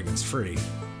alcohol fragrance-free,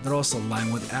 they're also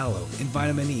lined with aloe and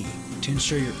vitamin E to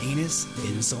ensure your anus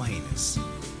isn't so heinous.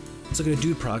 So go to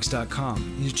dudeproducts.com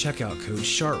and use checkout code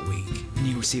SHARTWEEK and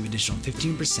you can receive additional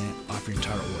 15% off your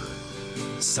entire order.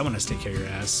 Someone has to take care of your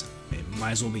ass. It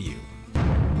might as well be you.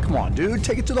 Come on, dude,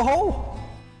 take it to the hole.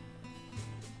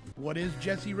 What is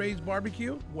Jessie Rae's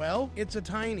Barbecue? Well, it's a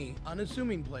tiny,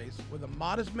 unassuming place with a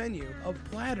modest menu of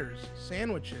platters,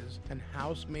 sandwiches, and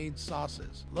house-made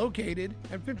sauces. Located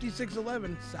at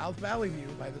 5611 South Valley View,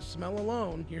 by the smell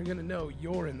alone, you're gonna know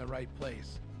you're in the right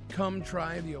place. Come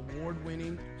try the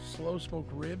award-winning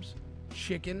slow-smoked ribs,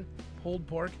 chicken, pulled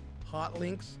pork, hot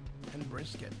links, and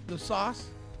brisket. The sauce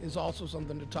is also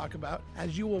something to talk about,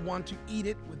 as you will want to eat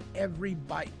it with every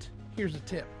bite. Here's a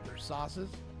tip. Their sauces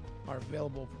are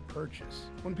available for purchase.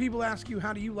 When people ask you,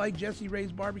 how do you like Jessie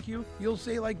Rae's Barbecue? You'll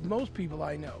say, like most people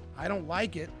I know, I don't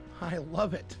like it, I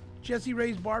love it. Jessie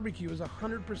Rae's Barbecue is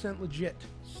 100% legit.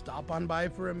 Stop on by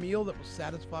for a meal that will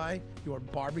satisfy your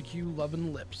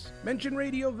barbecue-loving lips. Mention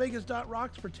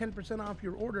RadioVegas.rocks for 10% off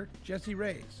your order. Jessie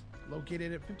Rae's,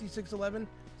 located at 5611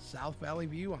 South Valley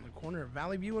View on the corner of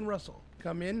Valley View and Russell.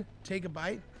 Come in, take a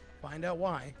bite, find out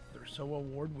why they're so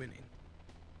award-winning.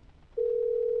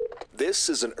 This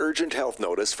is an urgent health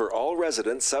notice for all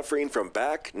residents suffering from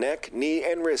back, neck, knee,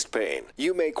 and wrist pain.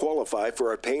 You may qualify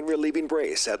for a pain-relieving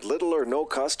brace at little or no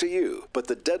cost to you, but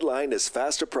the deadline is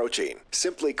fast approaching.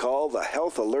 Simply call the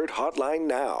Health Alert Hotline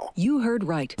now. You heard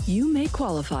right. You may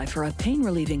qualify for a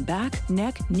pain-relieving back,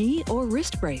 neck, knee, or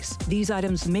wrist brace. These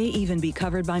items may even be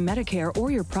covered by Medicare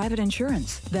or your private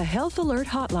insurance. The Health Alert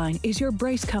Hotline is your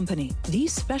brace company.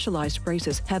 These specialized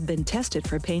braces have been tested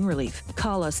for pain relief.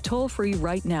 Call us toll-free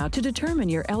right now to determine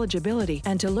your eligibility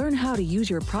and to learn how to use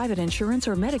your private insurance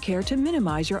or Medicare to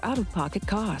minimize your out-of-pocket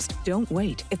cost. Don't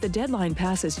wait. If the deadline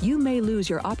passes, you may lose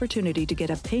your opportunity to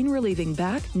get a pain-relieving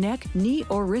back, neck, knee,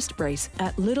 or wrist brace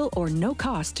at little or no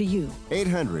cost to you.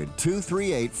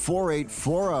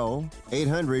 800-238-4840.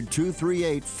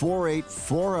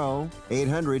 800-238-4840.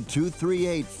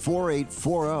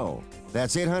 800-238-4840.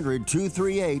 That's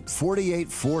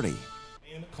 800-238-4840.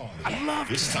 I love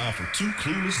it. It's time for Two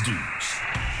Clueless Dudes.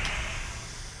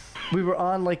 We were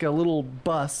on like a little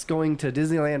bus going to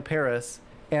Disneyland Paris,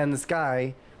 and this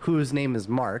guy whose name is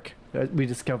Mark, we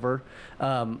discover,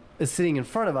 is sitting in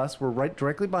front of us. We're right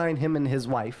directly behind him and his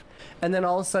wife. And then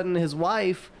all of a sudden his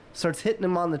wife starts hitting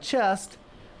him on the chest.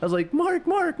 I was like, Mark,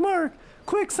 Mark, Mark,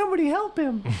 quick, somebody help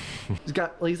him.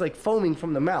 He's like foaming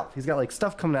from the mouth. He's got like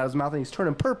stuff coming out of his mouth and he's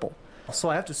turning purple. So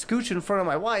I have to scooch in front of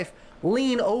my wife,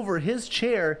 lean over his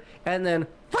chair, and then,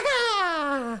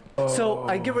 so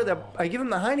I give him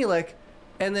the hiney lick,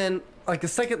 and then like a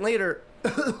second later,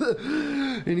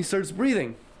 and he starts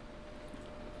breathing.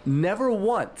 Never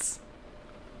once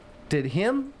did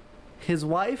him, his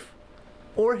wife,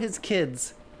 or his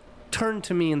kids turn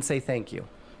to me and say thank you.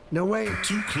 No way.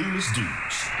 Two Clueless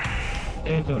Dudes.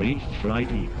 Every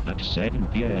Friday at 7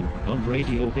 p.m. on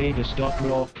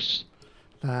RadioVegas.rocks.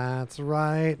 That's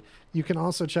right. You can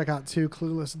also check out Two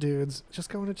Clueless Dudes. Just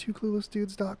going to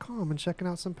twocluelessdudes.com and checking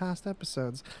out some past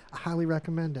episodes. I highly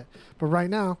recommend it. But right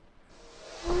now,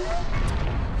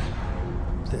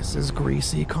 this is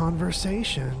Greasy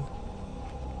Conversation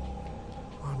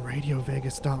on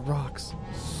RadioVegas.rocks.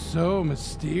 So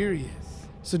mysterious.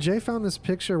 So Jay found this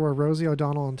picture where Rosie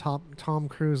O'Donnell and Tom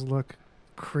Cruise look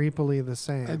creepily the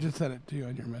same. I just sent it to you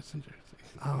on your messenger.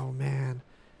 Oh, man.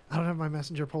 I don't have my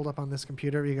messenger pulled up on this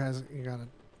computer. You got to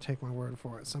take my word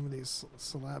for it. Some of these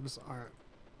celebs aren't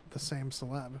the same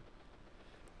celeb.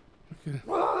 Okay.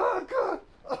 Oh,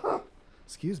 God.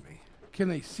 Excuse me. Can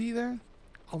they see that?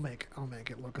 I'll make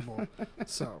it lookable.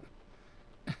 So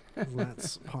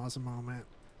let's pause a moment.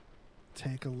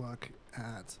 Take a look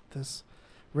at this.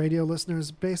 Radio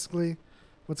listeners, basically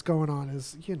what's going on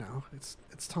is,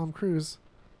 it's Tom Cruise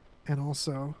and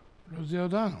also Rosie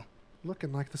O'Donnell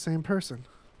looking like the same person.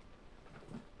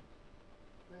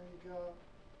 There you go.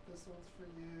 This one's for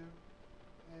you.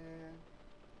 And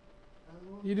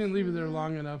you didn't leave it there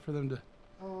long enough for them to.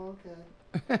 Oh, okay.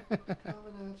 Coming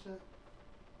at you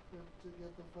to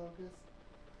get the focus.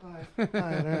 All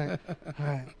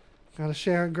right. Gotta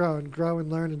share and grow and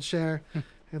learn and share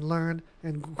and learn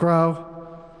and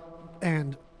grow.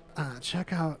 And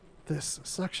check out this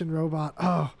suction robot.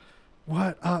 Oh,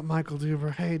 what up, Michael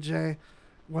Duber? Hey, Jay.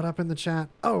 What up in the chat?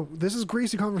 Oh, this is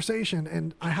Greasy Conversation,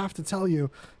 and I have to tell you,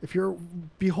 if you're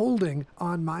beholding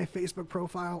on my Facebook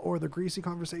profile or the Greasy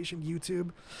Conversation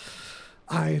YouTube,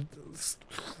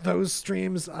 those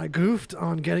streams, I goofed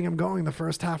on getting them going the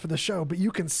first half of the show, but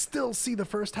you can still see the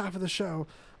first half of the show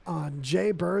on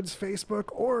Jay Bird's Facebook,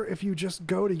 or if you just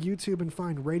go to YouTube and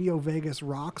find Radio Vegas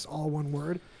Rocks, all one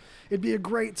word. It'd be a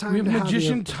great time to have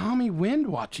Magician Tommy Wind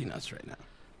watching us right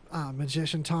now.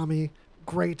 Magician Tommy,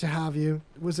 great to have you.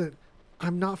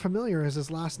 I'm not familiar. Is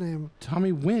his last name?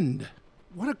 Tommy Wind.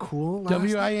 What a cool last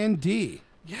W-I-N-D.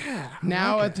 Yeah.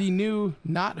 Now at the new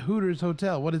Not Hooters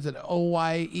Hotel. What is it?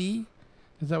 O-Y-E?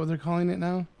 Is that what they're calling it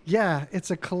now? Yeah, it's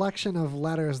a collection of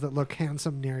letters that look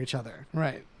handsome near each other.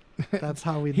 Right. That's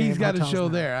how we. He's got a show now.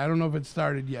 there. I don't know if it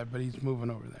started yet, but he's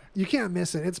moving over there. You can't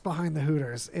miss it. It's behind the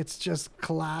Hooters. It's just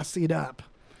classied up.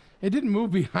 It didn't move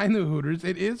behind the Hooters.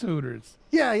 It is Hooters.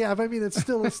 Yeah, but I mean, it's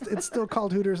still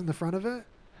called Hooters in the front of it.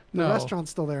 The restaurant's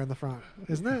still there in the front,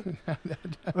 isn't it?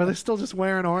 Or are they still just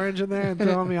wearing orange in there and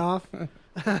throwing me off?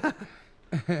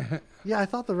 Yeah, I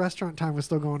thought the restaurant time was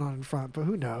still going on in front, but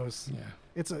who knows?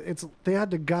 Yeah, they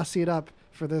had to gussy it up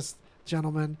for this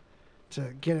gentleman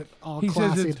to get it all he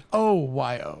classied. Says it's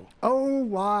O-Y-O.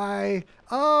 O-Y-O.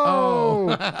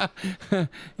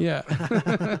 Yeah.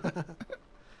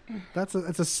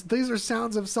 These are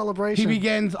sounds of celebration. He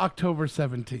begins October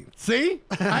 17th. See?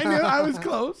 I knew I was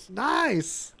close.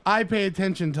 Nice. I pay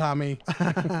attention, Tommy.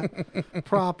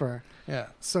 Proper. Yeah.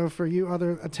 So for you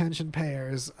other attention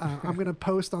payers, I'm going to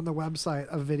post on the website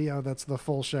a video that's the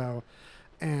full show,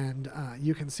 and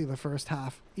you can see the first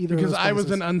half. Because I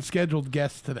was an unscheduled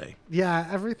guest today. Yeah,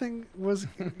 everything was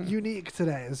unique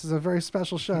today. This is a very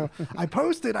special show. I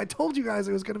told you guys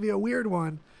it was going to be a weird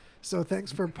one. So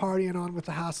thanks for partying on with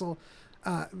the hassle.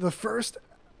 The first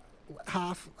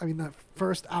half, that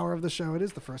first hour of the show, it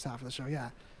is the first half of the show, yeah.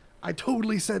 I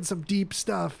totally said some deep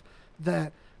stuff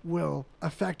that will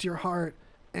affect your heart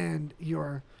and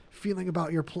your feeling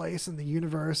about your place in the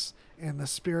universe and the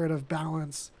spirit of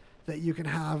balance that you can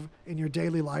have in your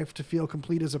daily life to feel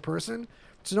complete as a person.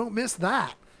 So don't miss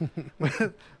that.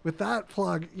 With that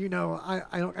plug,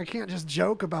 I can't just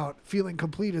joke about feeling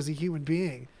complete as a human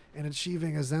being and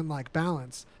achieving a Zen-like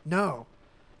balance. No.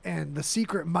 And the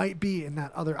secret might be in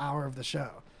that other hour of the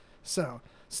show. So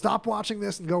stop watching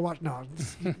this and go watch. No,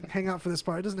 hang out for this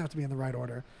part. It doesn't have to be in the right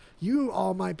order. You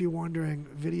all might be wondering,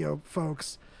 video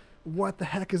folks, what the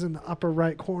heck is in the upper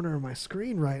right corner of my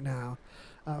screen right now?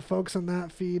 Folks on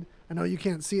that feed, I know you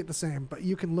can't see it the same, but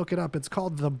you can look it up. It's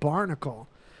called The Barnacle.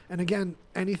 And again,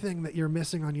 anything that you're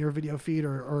missing on your video feed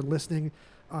or listening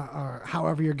or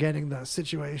however you're getting the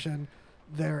situation.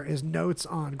 There is notes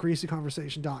on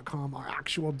greasyconversation.com, our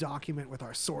actual document with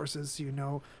our sources, so you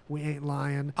know we ain't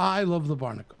lying. I love the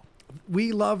barnacle.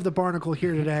 We love the barnacle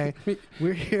here today.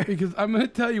 We're here because I'm going to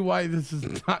tell you why this is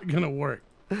not going to work.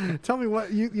 Tell me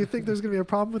what you think there's going to be a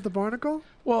problem with the barnacle?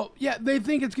 Well, yeah, they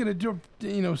think it's going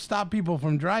to stop people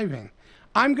from driving.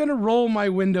 I'm going to roll my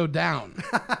window down,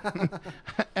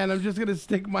 and I'm just going to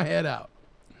stick my head out.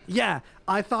 Yeah,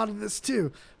 I thought of this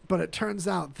too, but it turns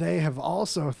out they have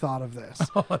also thought of this.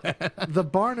 The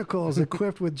barnacle is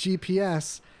equipped with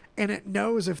GPS, and it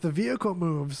knows if the vehicle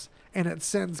moves, and it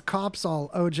sends cops all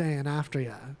OJing after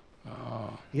you.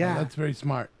 Oh, yeah, well, that's very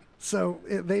smart. So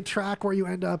they track where you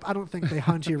end up. I don't think they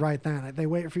hunt you right then. They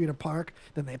wait for you to park,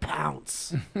 then they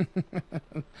pounce.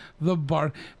 The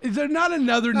bar. Is there not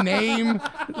another name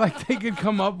like they could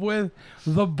come up with?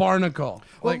 The barnacle.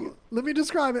 Like, well, let me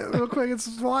describe it real quick.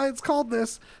 It's why it's called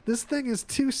this. This thing is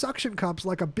 2 suction cups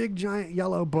like a big giant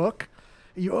yellow book.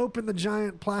 You open the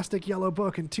giant plastic yellow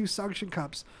book and 2 suction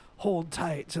cups hold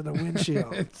tight to the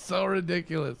windshield. It's so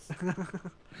ridiculous.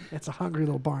 It's a hungry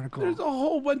little barnacle. There's a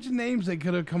whole bunch of names they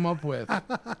could have come up with.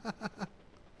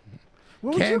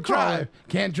 What would you call it?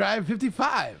 Can't drive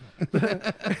 55.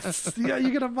 Yeah,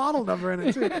 you get a model number in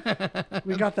it too.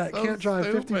 We got that. So Can't drive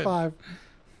stupid. 55.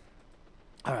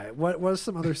 All right, what are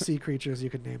some other sea creatures you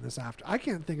could name this after? I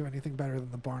can't think of anything better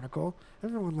than the barnacle.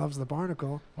 Everyone loves the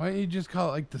barnacle. Why don't you just call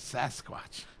it like the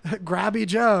Sasquatch? Grabby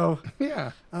Joe.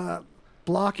 Yeah.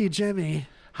 Blocky Jimmy.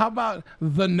 How about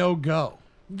the No-Go?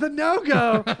 The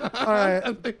No-Go. All right.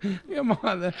 Come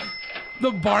on.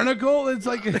 The barnacle, it's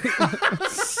like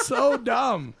so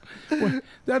dumb.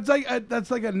 That's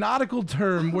like a nautical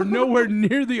term. We're nowhere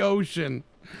near the ocean.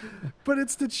 But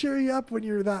it's to cheer you up when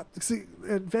you're that. See,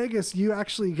 in Vegas, you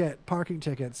actually get parking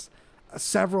tickets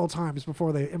several times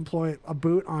before they employ a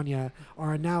boot on you,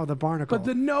 or now the barnacle. But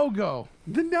the No-Go.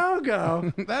 The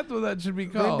No-Go. That's what that should be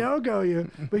They called. no-go you.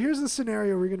 But here's the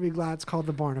scenario where you're going to be glad it's called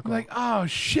the barnacle. Like, oh,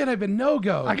 shit, I've been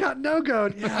No-Go. I got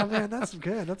no-goed. Yeah, man, that's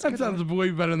good. That's That good. sounds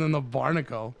way better than the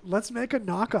barnacle. Let's make a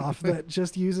knockoff that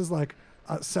just uses like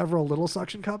several little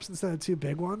suction cups instead of 2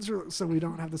 big ones, so we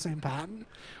don't have the same patent.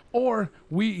 Or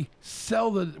we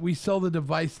sell the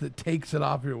device that takes it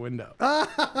off your window.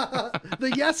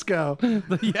 The Yes-Go.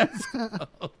 The Yes-Go.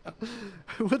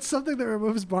 What's something that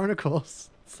removes barnacles?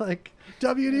 It's like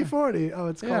WD-40. Oh,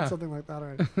 it's called Yeah. something like that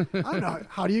already. I don't know.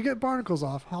 How do you get barnacles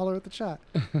off? Holler at the chat.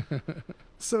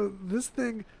 So this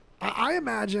thing, I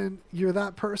imagine you're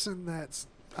that person that's...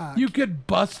 You could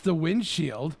bust the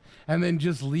windshield and then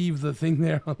just leave the thing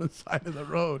there on the side of the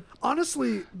road.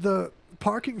 Honestly, the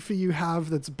parking fee you have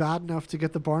that's bad enough to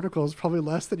get the barnacle is probably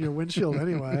less than your windshield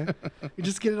anyway. You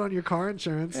just get it on your car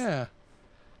insurance. Yeah.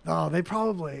 Oh, they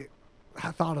probably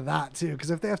have thought of that too,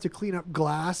 because if they have to clean up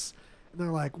glass, and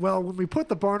they're like, well, when we put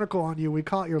the barnacle on you, we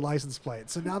caught your license plate.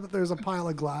 So now that there's a pile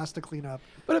of glass to clean up.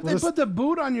 But if they put the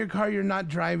boot on your car, you're not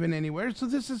driving anywhere. So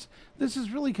this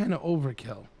is really kind of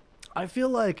overkill. I feel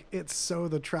like it's so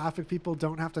the traffic people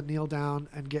don't have to kneel down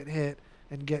and get hit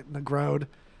and get in the road.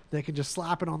 They can just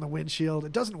slap it on the windshield.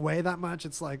 It doesn't weigh that much.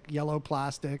 It's like yellow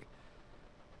plastic.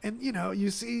 And, you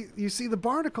see the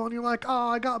barnacle and you're like, oh,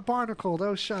 I got barnacled.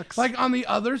 Oh, shucks. Like on the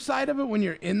other side of it, when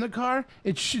you're in the car,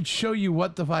 it should show you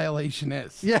what the violation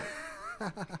is. Yeah.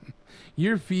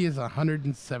 Your fee is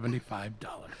 $175.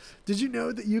 Did you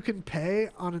know that you can pay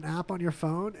on an app on your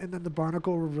phone and then the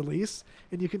barnacle will release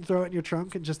and you can throw it in your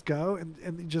trunk and just go and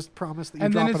you just promise that you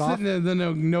And drop then it it's off? sitting there,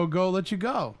 the no-go let you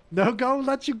go. No-go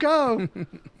let you go.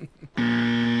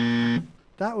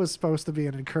 That was supposed to be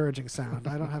an encouraging sound.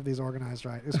 I don't have these organized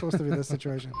right. It was supposed to be this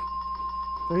situation.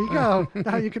 There you go.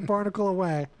 Now you can barnacle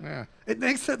away. Yeah. It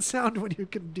makes that sound when you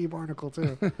can debarnacle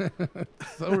too.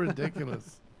 So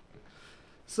ridiculous.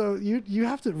 So you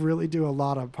have to really do a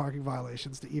lot of parking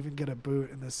violations to even get a boot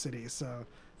in this city. So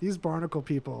these barnacle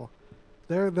people,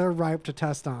 they're ripe to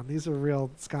test on. These are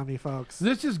real scummy folks.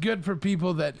 This is good for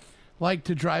people that like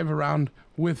to drive around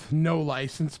with no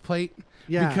license plate.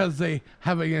 Yeah. Because they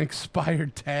have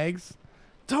expired tags.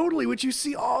 Totally, which you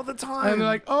see all the time. And they're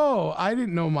like, oh, I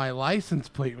didn't know my license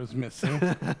plate was missing.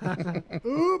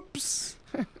 Oops.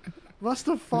 Must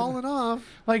have fallen off.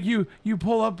 Like you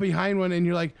pull up behind one and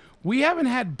you're like, we haven't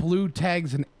had blue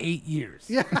tags in 8 years.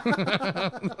 Yeah. How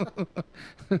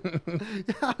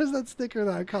is that sticker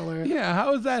that color? Yeah,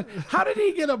 how is that? How did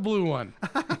he get a blue one?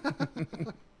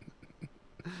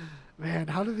 Man,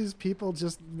 how do these people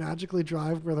just magically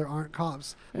drive where there aren't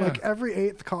cops? Yeah. Like every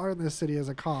 8th car in this city is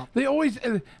a cop. They always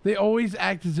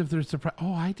act as if they're surprised.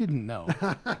 Oh, I didn't know.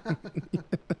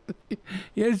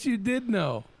 Yes, you did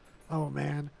know. Oh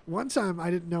man! One time I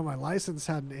didn't know my license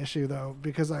had an issue though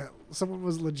because someone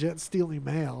was legit stealing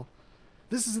mail.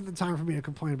 This isn't the time for me to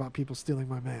complain about people stealing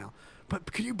my mail.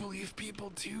 But can you believe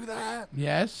people do that?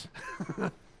 Yes.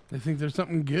 They think there's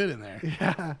something good in there.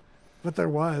 Yeah, but there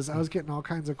was. I was getting all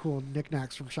kinds of cool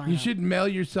knickknacks from China. You should mail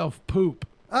yourself poop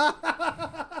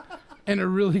in a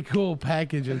really cool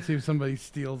package and see if somebody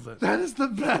steals it. That is the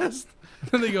best.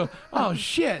 And they go, "Oh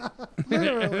shit!"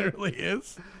 Literally. It really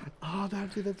is. Oh,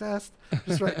 that'd be the best.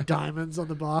 Just write diamonds on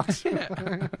the box.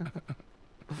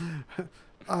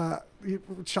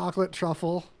 Chocolate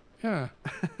truffle. Yeah.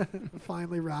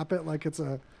 Finally wrap it like it's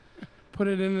a... Put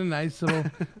it in a nice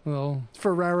little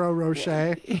Ferrero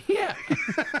Rocher. Yeah.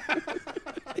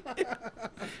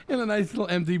 In a nice little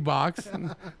empty box.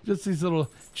 Just these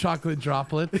little chocolate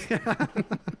droplets.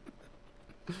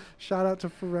 Shout out to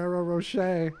Ferrero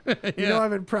Rocher. You know, I've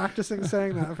been practicing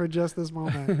saying that for just this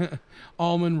moment.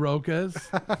 Almond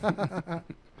Rokas.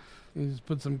 You just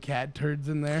put some cat turds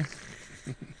in there.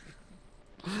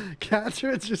 Cat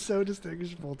turds are so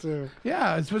distinguishable too.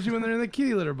 Yeah, especially when they're in the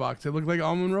kitty litter box. They look like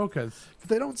almond rokas. But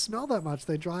they don't smell that much.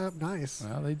 They dry up nice.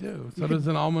 Well, they do. So does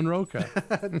an almond roca.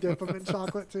 Dip them in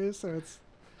chocolate too, so it's...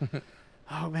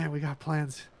 Oh man, we got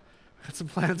plans. We got some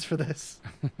plans for this.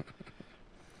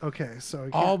 Okay, so...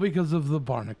 All because of the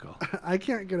barnacle. I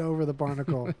can't get over the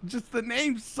barnacle. Just the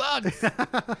name sucks.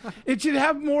 It should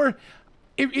have more...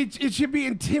 It should be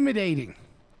intimidating.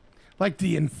 Like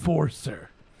the Enforcer.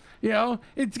 You know,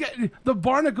 the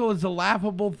barnacle is a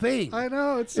laughable thing. I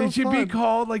know, it's so It should fun. be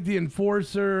called like the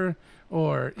Enforcer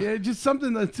or just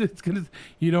something that's it's gonna.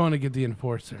 You don't want to get the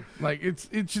Enforcer. Like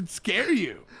it should scare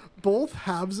you. Both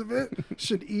halves of it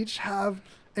should each have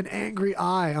an angry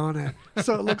eye on it,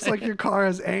 so it looks like your car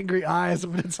has angry eyes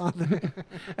when it's on there.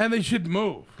 And they should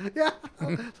move. Yeah,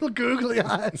 little googly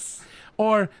eyes.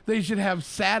 Or they should have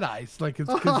sad eyes, like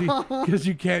it's because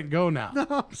you can't go now.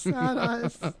 No, sad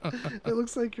eyes. It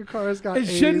looks like your car has got It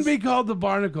 80s. shouldn't be called the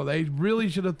barnacle. They really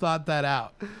should have thought that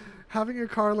out. Having your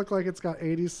car look like it's got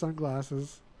 80s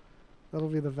sunglasses. That'll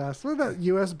be the best. With that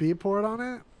USB port on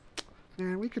it,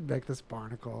 man, we could make this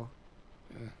barnacle.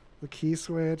 Yeah. The key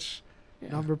switch,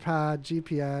 number pad,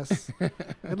 GPS.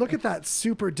 And look at that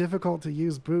super difficult to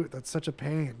use boot. That's such a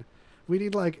pain. We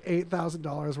need like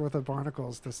 $8,000 worth of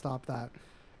barnacles to stop that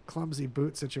clumsy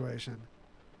boot situation.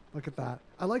 Look at that.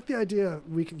 I like the idea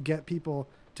we can get people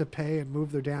to pay and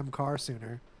move their damn car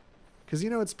sooner. Because, you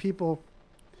know, it's people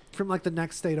from like the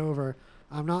next state over.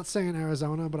 I'm not saying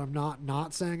Arizona, but I'm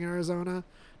not saying Arizona.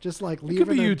 Just like leaving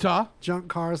could be their Utah. junk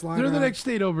cars lying They're the around. next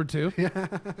state over too. Yeah.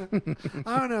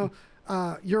 I don't know.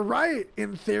 You're right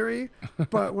in theory,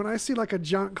 but when I see like a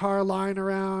junk car lying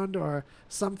around or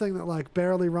something that like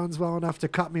barely runs well enough to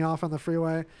cut me off on the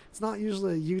freeway, it's not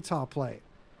usually a Utah plate.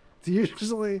 It's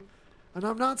usually, and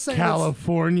I'm not saying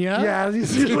California. Yeah,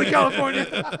 it's usually California.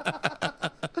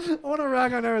 I want to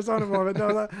rag on Arizona more, but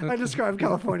no, I describe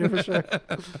California for sure.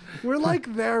 We're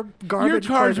like their garbage.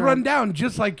 Your cars playground. run down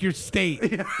just like your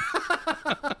state.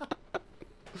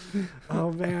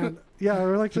 Oh man, yeah,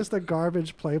 we're like just a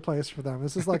garbage play place for them.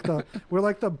 This is like we're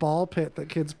like the ball pit that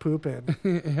kids poop in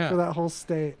for that whole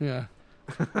state. Yeah.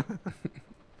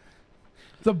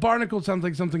 The barnacle sounds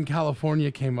like something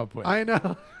California came up with. I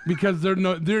know. Because they're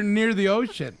near the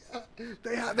ocean.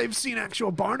 They've seen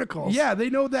actual barnacles. Yeah, they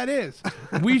know what that is.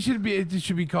 It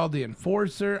should be called the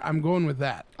Enforcer. I'm going with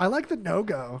that. I like the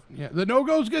no-go. Yeah, the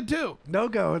no-go's good too.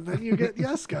 No-go, and then you get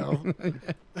yes-go.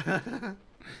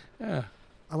 Yeah.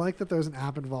 I like that there's an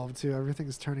app involved too.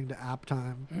 Everything's turning to app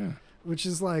time, which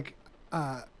is like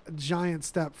a giant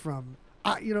step from.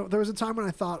 There was a time when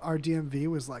I thought our DMV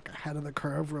was like ahead of the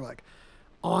curve. We're like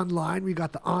online. We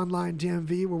got the online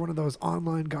DMV. We're one of those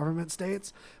online government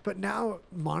states. But now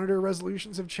monitor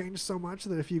resolutions have changed so much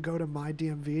that if you go to my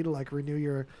DMV to like renew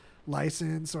your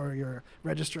license or your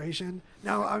registration,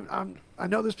 now I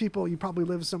know there's people, you probably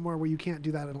live somewhere where you can't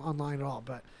do that online at all,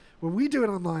 but when we do it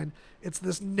online, it's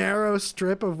this narrow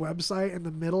strip of website in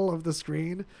the middle of the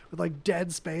screen with like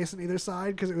dead space on either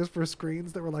side because it was for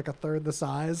screens that were like a third the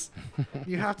size.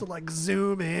 You have to like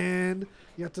zoom in.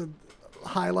 You have to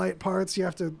highlight parts. You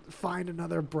have to find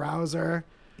another browser.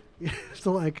 You have to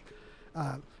like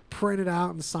print it out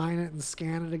and sign it and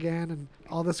scan it again and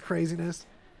all this craziness.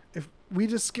 If we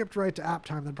just skipped right to app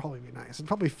time, that'd probably be nice. It'd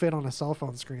probably fit on a cell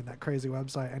phone screen, that crazy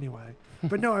website anyway.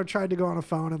 But no, I've tried to go on a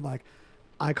phone and like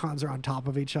icons are on top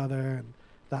of each other and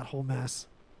that whole mess.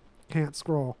 Can't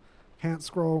scroll.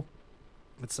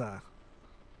 It's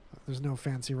there's no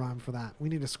fancy rhyme for that. We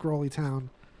need a scrolly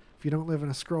town. If you don't live in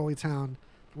a scrolly town,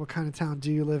 what kind of town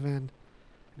do you live in?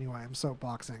 Anyway, I'm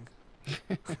soapboxing.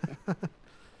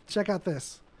 Check out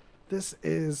this. This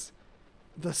is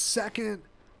the second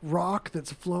rock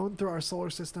that's flown through our solar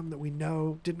system that we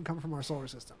know didn't come from our solar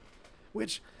system,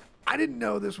 which I didn't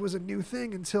know this was a new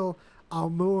thing until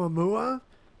Oumuamua,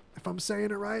 if I'm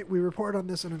saying it right. We reported on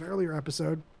this in an earlier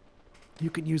episode. You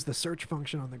can use the search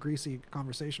function on the Greasy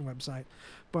Conversation website,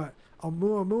 but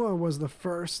Oumuamua was the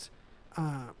first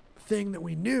thing that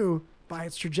we knew by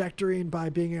its trajectory and by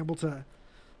being able to,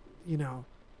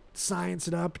 science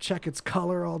it up, check its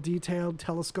color all detailed,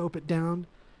 telescope it down.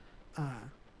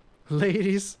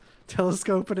 Ladies,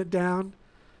 telescoping it down.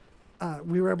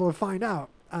 We were able to find out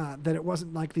that it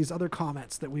wasn't like these other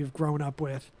comets that we've grown up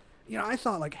with. I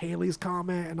thought like Halley's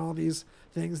Comet and all these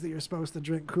things that you're supposed to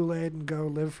drink Kool-Aid and go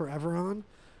live forever on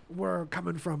were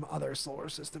coming from other solar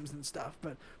systems and stuff.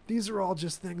 But these are all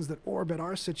just things that orbit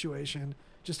our situation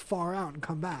just far out and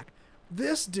come back.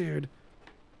 This dude,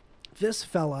 this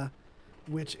fella,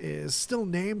 which is still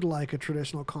named like a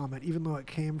traditional comet, even though it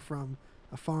came from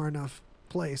a far enough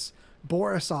place,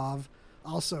 Borisov,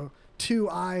 also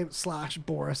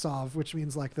 2I/Borisov, which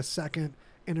means like the second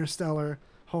interstellar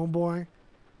homeboy,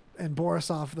 and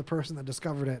Borisov, the person that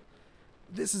discovered it.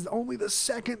 This is only the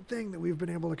second thing that we've been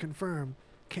able to confirm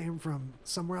came from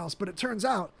somewhere else. But it turns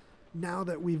out, now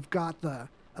that we've got the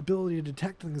ability to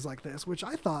detect things like this, which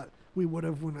I thought we would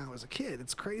have when I was a kid.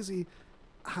 It's crazy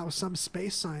how some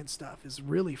space science stuff is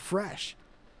really fresh.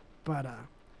 But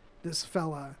this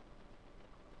fella,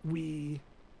 I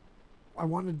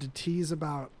wanted to tease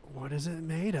about what is it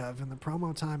made of in the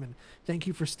promo time, and thank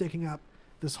you for sticking up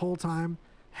this whole time,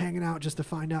 hanging out just to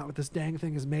find out what this dang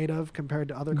thing is made of compared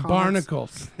to other comments.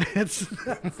 Barnacles. It's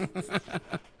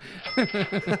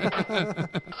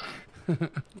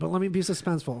but let me be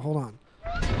suspenseful. Hold on.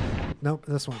 Nope,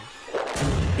 this one.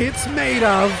 It's made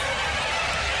of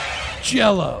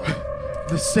Jello.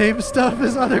 The same stuff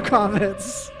as other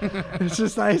comets. It's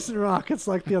just ice and rock. It's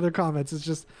like the other comets. It's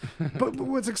just. But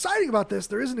what's exciting about this?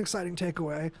 There is an exciting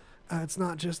takeaway. It's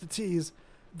not just a tease.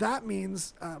 That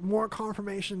means more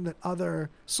confirmation that other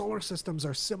solar systems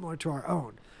are similar to our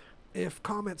own. If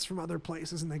comets from other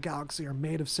places in the galaxy are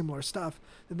made of similar stuff,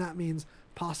 then that means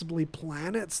possibly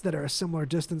planets that are a similar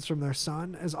distance from their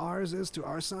sun as ours is to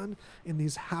our sun in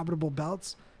these habitable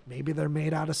belts. Maybe they're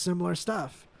made out of similar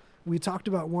stuff. We talked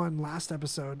about one last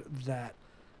episode that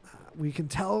we can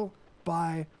tell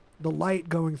by the light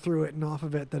going through it and off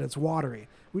of it that it's watery.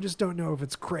 We just don't know if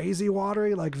it's crazy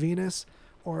watery like Venus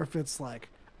or if it's like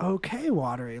okay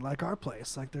watery like our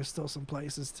place. Like there's still some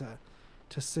places to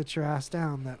sit your ass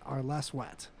down that are less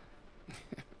wet.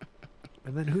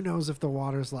 And then who knows if the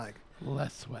water's like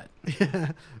less wet,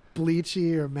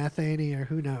 bleachy or methane or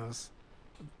who knows.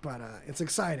 But it's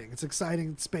exciting. It's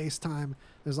exciting space time.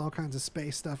 There's all kinds of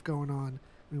space stuff going on.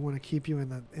 We want to keep you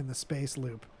in the space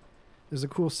loop. There's a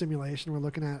cool simulation we're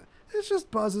looking at. It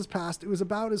just buzzes past. It was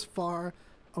about as far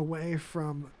away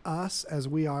from us as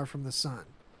we are from the sun.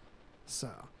 So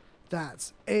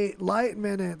that's 8 light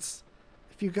minutes.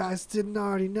 If you guys didn't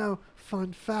already know,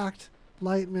 fun fact,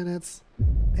 light minutes,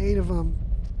 8 of them.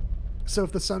 So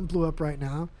if the sun blew up right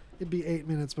now, it'd be 8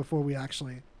 minutes before we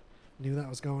actually knew that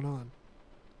was going on.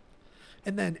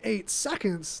 And then 8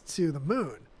 seconds to the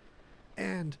moon.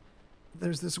 And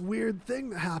there's this weird thing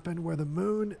that happened where the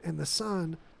moon and the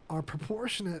sun are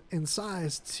proportionate in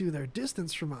size to their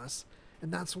distance from us.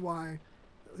 And that's why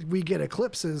we get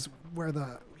eclipses where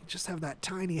we just have that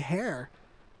tiny hair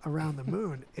around the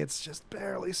moon. It's just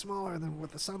barely smaller than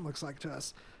what the sun looks like to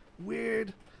us.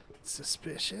 Weird,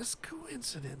 suspicious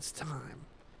coincidence time.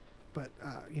 But,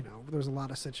 there's a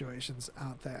lot of situations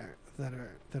out there that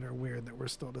are weird that we're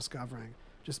still discovering.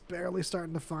 Just barely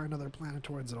starting to find other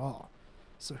planetoids at all.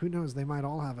 So who knows? They might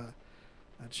all have a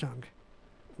chunk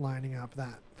lining up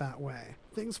that way.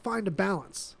 Things find a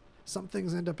balance. Some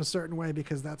things end up a certain way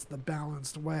because that's the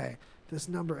balanced way. This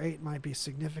number 8 might be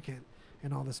significant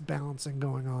in all this balancing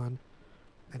going on.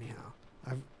 Anyhow,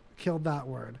 I've killed that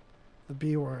word. The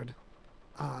B word.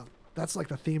 That's like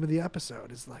the theme of the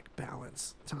episode is like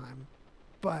balance time.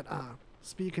 But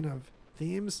speaking of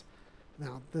themes,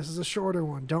 now this is a shorter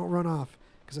one. Don't run off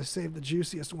because I saved the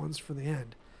juiciest ones for the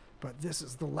end. But this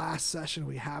is the last session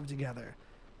we have together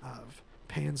of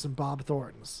paying some Bob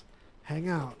Thorntons. Hang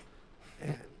out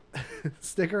and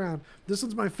stick around. This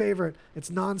one's my favorite. It's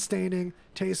non-staining,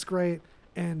 tastes great,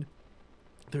 and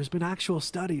there's been actual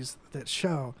studies that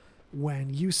show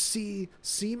when you see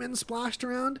semen splashed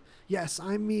around, yes,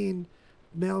 I mean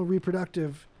male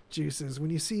reproductive juices. When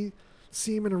you see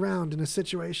semen around in a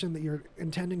situation that you're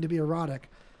intending to be erotic,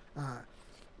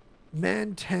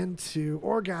 men tend to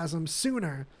orgasm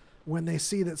sooner when they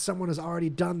see that someone has already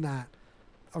done that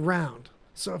around.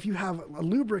 So if you have a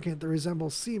lubricant that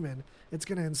resembles semen, it's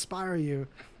going to inspire you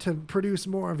to produce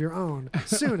more of your own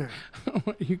sooner.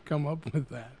 You come up with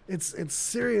that? It's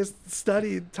serious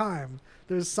study time.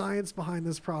 There's science behind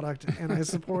this product, and I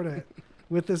support it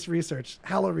with this research.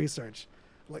 Hella research.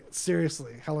 Like,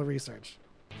 seriously, hella research.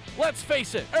 Let's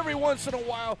face it, every once in a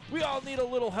while, we all need a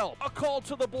little help. A call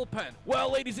to the bullpen.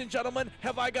 Well, ladies and gentlemen,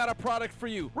 have I got a product for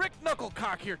you. Rick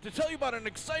Knucklecock here to tell you about an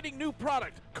exciting new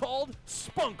product called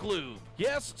Spunk Lube.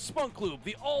 Yes, Spunk Lube,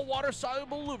 the all-water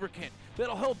soluble lubricant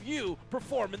that'll help you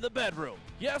perform in the bedroom.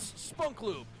 Yes, Spunk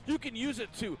Lube. You can use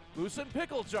it to loosen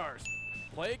pickle jars.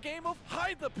 Play a game of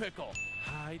Hide the Pickle.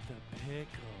 Hide the Pickle.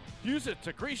 Use it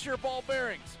to grease your ball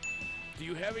bearings. Do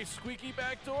you have a squeaky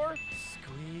back door?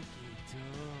 Squeaky door.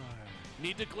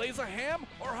 Need to glaze a ham?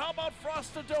 Or how about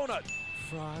frost a donut?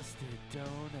 Frosted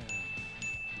donut.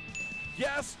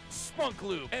 Yes, Spunk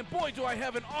Lube. And boy, do I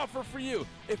have an offer for you.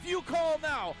 If you call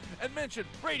now and mention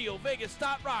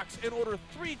RadioVegas.rocks and order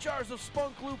 3 jars of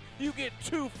Spunk Lube, you get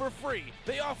 2 for free.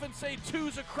 They often say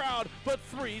 2's a crowd, but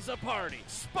 3's a party.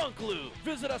 Spunk Lube.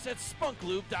 Visit us at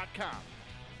spunklube.com.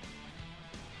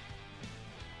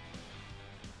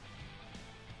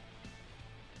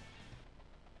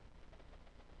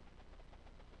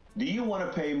 Do you want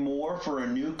to pay more for a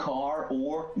new car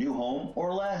or new home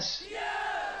or less? Yeah!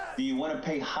 Do you want to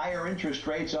pay higher interest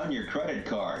rates on your credit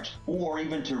cards or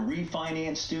even to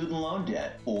refinance student loan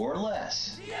debt or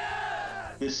less? Yeah!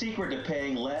 The secret to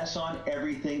paying less on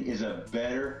everything is a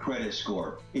better credit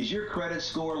score. Is your credit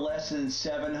score less than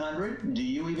 700? Do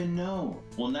you even know?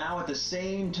 Well, now at the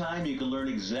same time, you can learn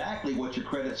exactly what your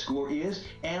credit score is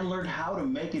and learn how to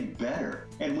make it better.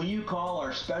 And when you call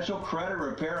our special credit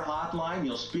repair hotline,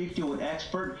 you'll speak to an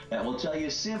expert that will tell you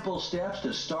simple steps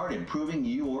to start improving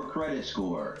your credit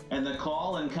score. And the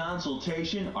call and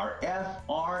consultation are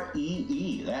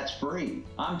F-R-E-E. That's free.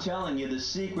 I'm telling you, the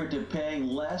secret to paying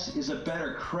less is a better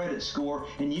credit score,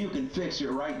 and you can fix it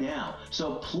right now.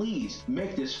 So please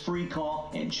make this free call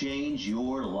and change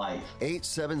your life.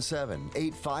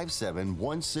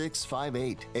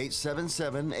 877-857-1658.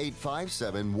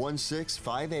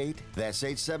 877-857-1658. That's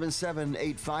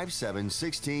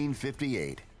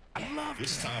 877-857-1658. I love it.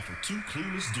 It's time for 2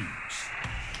 Clueless Dudes.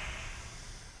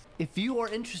 If you are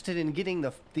interested in getting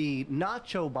the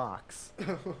nacho box,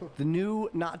 the new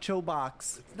nacho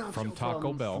box from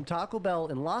Taco Bell. From Taco Bell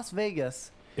in Las Vegas.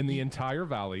 In the entire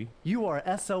valley. You are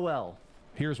SOL.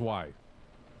 Here's why.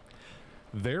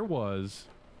 There was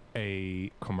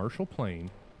a commercial plane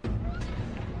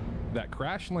that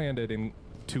crash landed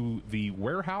into the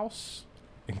warehouse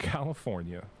in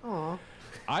California. Aw.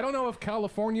 I don't know if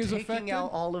California's affected. Taking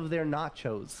out all of their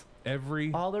nachos.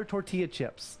 All their tortilla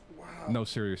chips. No,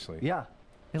 seriously. Yeah.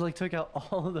 It like took out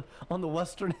all of on the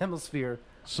Western Hemisphere.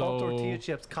 So all tortilla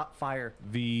chips caught fire.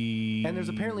 And there's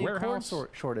apparently a corn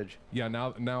shortage. Yeah, now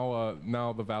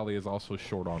the valley is also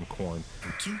short on corn.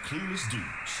 2 Clueless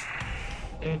Dudes.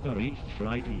 Every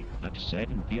Friday at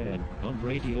 7 p.m. on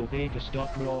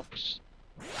RadioVegas.rocks.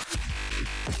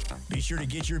 Be sure to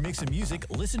get your mix of music.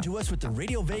 Listen to us with the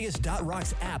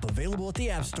RadioVegas.rocks app available at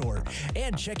the App Store.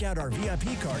 And check out our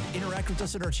VIP card, interact with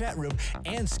us in our chat room,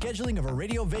 and scheduling of our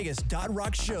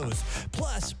RadioVegas.rocks shows.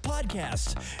 Plus,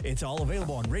 podcasts. It's all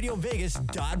available on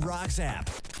RadioVegas.rocks app.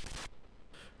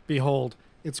 Behold,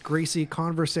 it's Greasy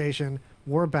Conversation.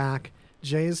 We're back.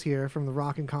 Jay's here from the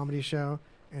Rock and Comedy Show,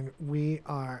 and we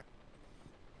are...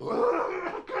 It's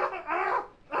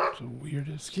the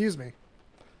weirdest. Excuse me.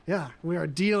 Yeah, we are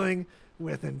dealing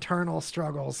with internal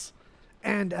struggles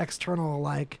and external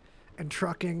alike and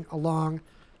trucking along.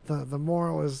 The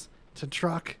moral is to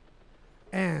truck.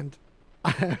 And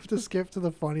I have to skip to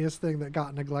the funniest thing that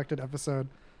got neglected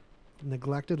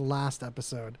last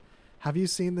episode. Have you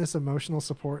seen this emotional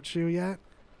support shoe yet?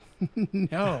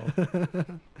 No.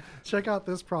 Check out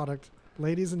this product,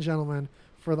 ladies and gentlemen.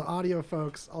 For the audio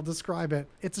folks, I'll describe it.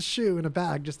 It's a shoe in a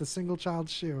bag, just a single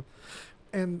child's shoe.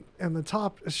 And the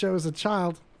top shows a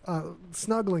child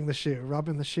snuggling the shoe,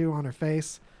 rubbing the shoe on her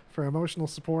face for emotional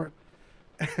support.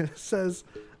 And it says,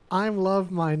 "I'm love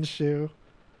mine shoe."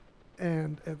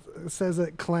 And it says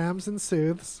it clams and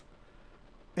soothes.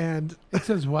 And it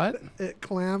says what? It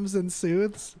clams and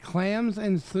soothes. Clams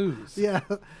and soothes. Yeah.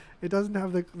 It doesn't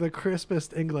have the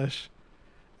crispest English.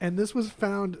 And this was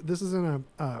found, this is in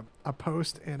a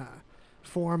post in a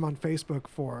forum on Facebook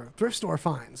for thrift store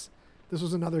finds. This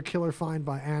was another killer find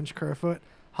by Ange Kerfoot,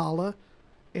 Holla,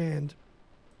 and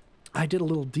I did a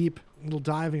little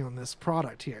diving on this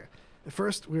product here. At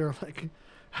first, we were like,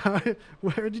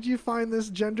 where did you find this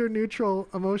gender-neutral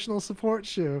emotional support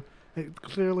shoe? It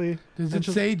clearly... Does it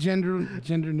say gender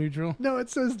neutral? No, it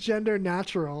says gender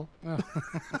natural. Oh.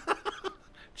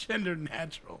 Gender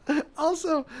natural.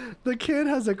 Also, the kid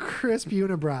has a crisp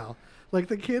unibrow. Like,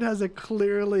 the kid has a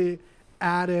clearly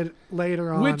added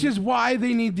later on. Which is why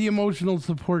they need the emotional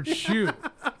support shoe.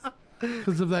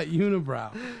 Because of that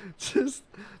unibrow. Just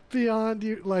beyond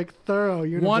you, like, thorough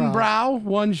unibrow. One brow,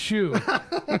 one shoe.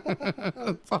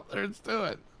 That's all there is to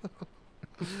it.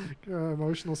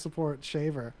 Emotional support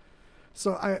shaver.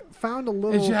 So I found a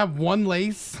little. Did you have one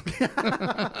lace?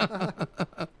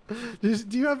 Do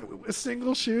you have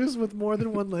single shoes with more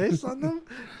than one lace on them?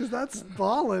 Because that's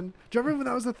ballin'. Do you remember when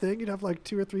that was a thing? You'd have like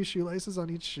 2 or 3 shoelaces on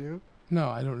each shoe. No,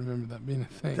 I don't remember that being a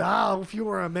thing. Oh, if you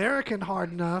were American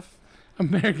hard enough.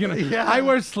 American. Yeah. I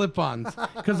wear slip-ons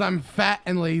because I'm fat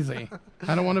and lazy.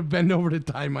 I don't want to bend over to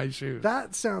tie my shoes.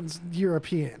 That sounds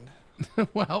European.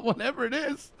 Well, whatever it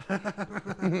is.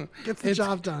 Gets the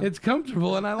job done. It's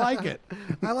comfortable and I like it.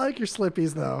 I like your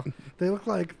slippies though. They look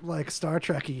like Star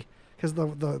Trek-y because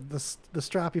the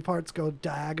strappy parts go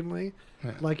diagonally,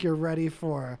 like you're ready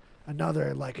for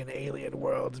another, like an alien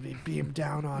world to be beamed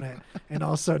down on it, and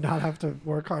also not have to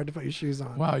work hard to put your shoes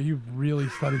on. Wow, you really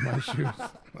studied my shoes.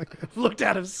 I've looked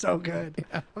at them so good.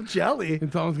 Yeah. I'm jelly.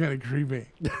 It's almost kind of creepy.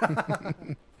 I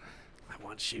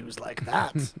want shoes like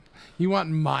that. You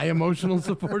want my emotional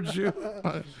support shoe?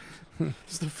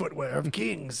 It's the footwear of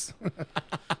kings.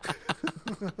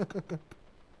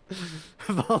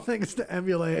 Of all things to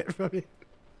emulate from you.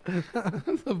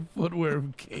 The footwear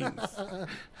of kings.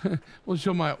 We'll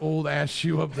show my old ass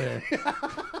shoe up there.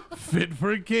 Fit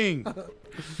for a king.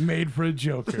 Made for a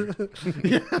joker.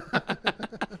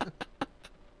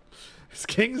 This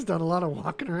king's done a lot of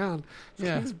walking around. This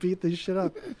king's beat this shit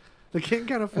up. The king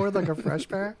can't afford like a fresh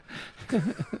pair.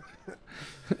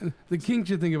 The king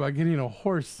should think about getting a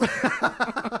horse.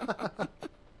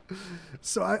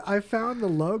 So I found the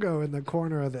logo in the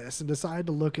corner of this and decided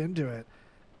to look into it.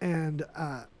 And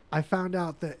I found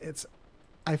out that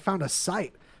I found a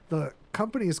site. The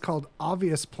company is called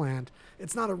Obvious Plant.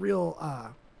 It's not a real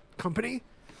company.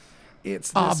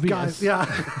 It's this guy's. Yeah.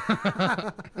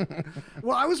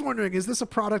 Well, I was wondering, is this a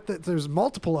product that there's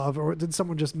multiple of, or did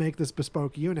someone just make this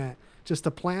bespoke unit just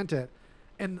to plant it?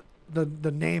 And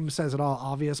the name says it all,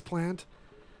 Obvious Plant.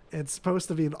 It's supposed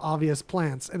to be Obvious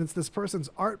Plants, and it's this person's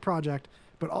art project,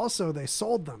 but also they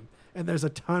sold them, and there's a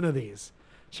ton of these.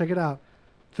 Check it out.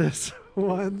 This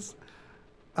one's,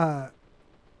 they're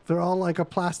all like a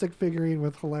plastic figurine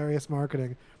with hilarious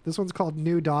marketing. This one's called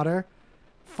New Daughter.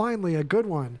 Finally, a good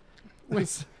one.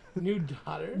 Wait, new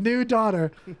daughter? New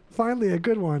daughter. Finally, a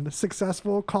good one.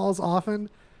 Successful, calls often,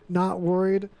 not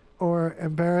worried or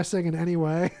embarrassing in any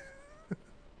way.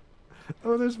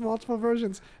 Oh, there's multiple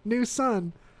versions. New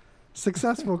son.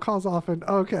 Successful, calls often.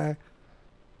 Okay.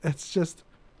 It's just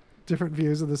different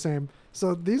views of the same.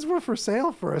 So these were for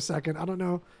sale for a second. I don't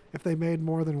know if they made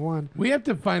more than one. We have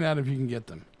to find out if you can get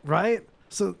them. Right?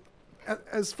 So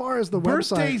as far as the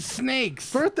Birthday website...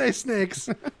 snakes. Birthday snakes.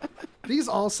 These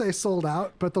all say sold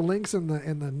out, but the links in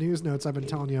the news notes I've been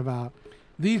telling you about.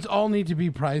 These all need to be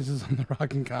prizes on the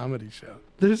Rock and Comedy Show.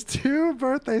 There's 2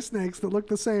 birthday snakes that look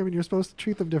the same, and you're supposed to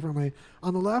treat them differently.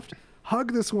 On the left,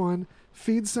 hug this one,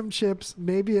 feed some chips,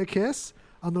 maybe a kiss.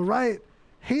 On the right,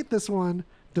 hate this one,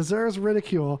 deserves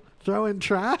ridicule, throw in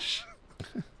trash.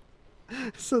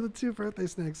 So the 2 birthday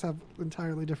snakes have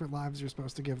entirely different lives you're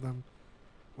supposed to give them.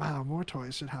 Wow, more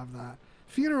toys should have that.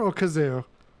 Funeral kazoo.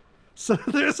 So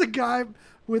there's a guy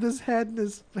with his head in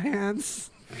his hands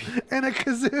and a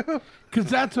kazoo. Because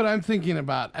that's what I'm thinking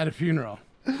about at a funeral.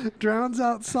 Drowns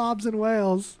out sobs and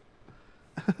wails.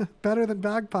 Better than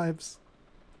bagpipes.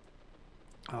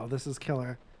 Oh, this is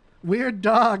killer. Weird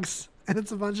dogs. And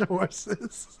it's a bunch of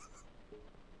horses.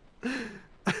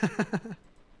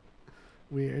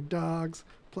 Weird dogs.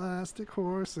 Plastic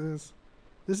horses.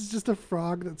 This is just a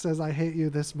frog that says, I hate you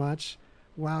this much.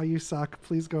 Wow, you suck.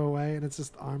 Please go away. And it's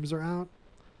just arms are out.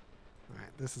 All right,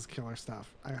 this is killer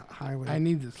stuff. I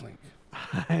need this link.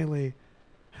 Highly.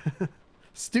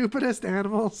 Stupidest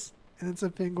animals. And it's a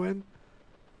penguin.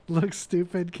 Looks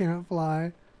stupid, can't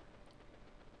fly.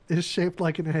 Is shaped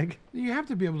like an egg. You have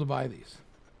to be able to buy these.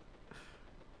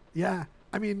 Yeah.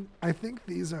 I mean, I think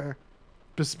these are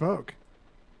bespoke.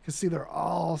 Because see, they're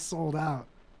all sold out.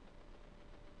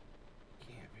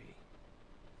 Can't be.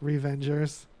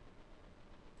 Revengers.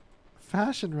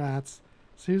 Fashion rats.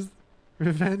 So here's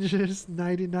Revengers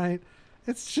Nighty Night.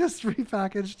 It's just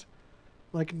repackaged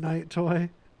like night toy.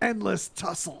 Endless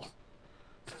tussle.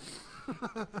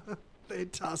 They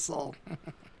tussle.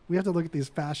 We have to look at these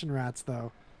fashion rats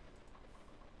though.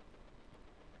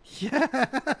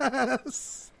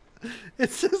 Yes.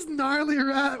 It's this gnarly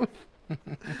rat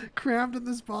crammed in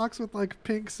this box with like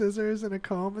pink scissors and a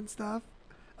comb and stuff.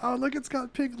 Oh, look, it's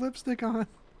got pink lipstick on.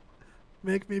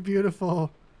 Make me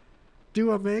beautiful.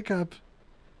 Do a makeup.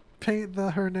 Paint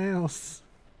her nails.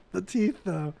 The teeth,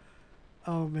 though.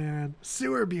 Oh, man.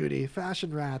 Sewer beauty.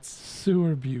 Fashion rats.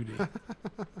 Sewer beauty.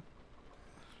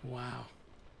 Wow.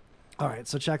 All right,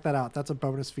 so check that out. That's a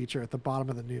bonus feature at the bottom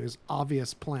of the news.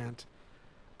 Obvious plant.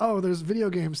 Oh, there's video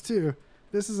games, too.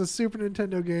 This is a Super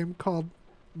Nintendo game called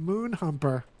Moon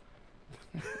Humper.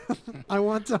 I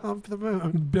want to hump the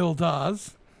moon. Bill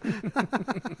Dawes.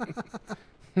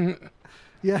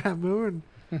 Yeah, moon.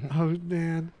 Oh,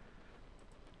 man.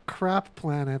 Crap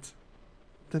planet.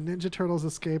 The Ninja Turtles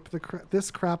escape this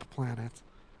crap planet.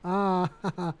 Ah,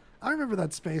 I remember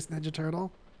that Space Ninja Turtle.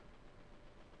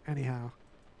 Anyhow,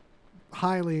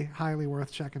 highly, highly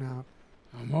worth checking out.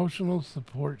 Emotional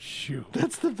support shoe.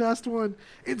 That's the best one.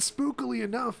 And spookily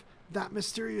enough, that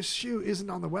mysterious shoe isn't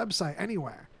on the website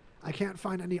anywhere. I can't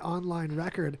find any online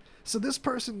record. So this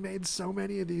person made so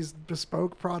many of these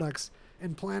bespoke products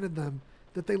and planted them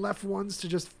that they left ones to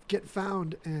just get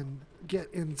found and get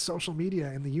in social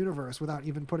media in the universe without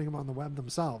even putting them on the web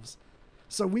themselves.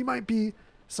 So we might be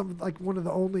one of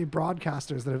the only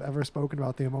broadcasters that have ever spoken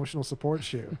about the emotional support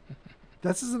shoe.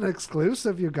 This is an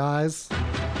exclusive, you guys.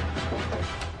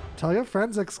 Tell your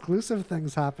friends exclusive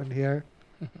things happen here.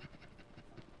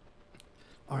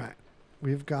 All right.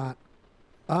 We've got...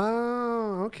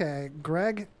 Oh, okay.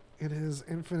 Greg, in his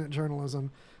infinite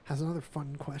journalism, has another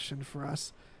fun question for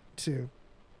us to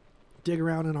dig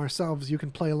around in ourselves. You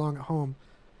can play along at home.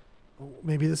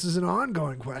 Maybe this is an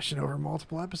ongoing question over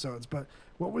multiple episodes, but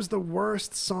what was the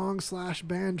worst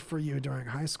song/band for you during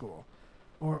high school?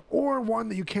 Or one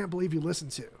that you can't believe you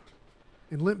listened to?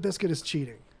 And Limp Bizkit is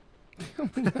cheating.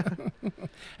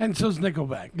 And so's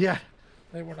Nickelback. Yeah.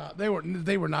 They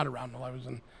were not around while I was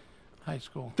in high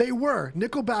school. They were.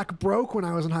 Nickelback broke when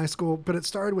I was in high school, but it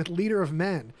started with Leader of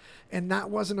Men, and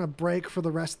that wasn't a break for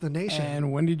the rest of the nation.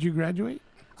 And when did you graduate?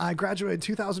 I graduated in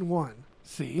 2001.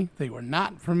 See, they were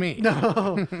not for me.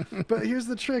 No, but here's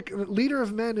the trick. Leader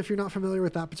of Men, if you're not familiar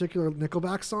with that particular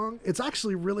Nickelback song, it's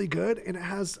actually really good, and it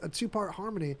has a 2-part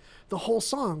harmony, the whole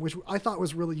song, which I thought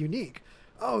was really unique.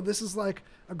 Oh, this is like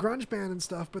a grunge band and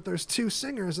stuff, but there's 2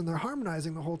 singers, and they're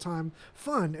harmonizing the whole time.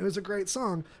 Fun. It was a great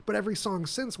song, but every song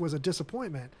since was a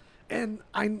disappointment. And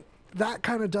that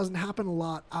kind of doesn't happen a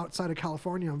lot outside of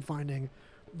California, I'm finding.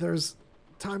 There's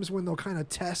times when they'll kind of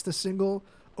test a single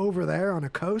over there on a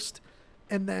coast,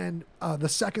 and then the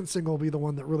second single will be the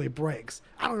one that really breaks.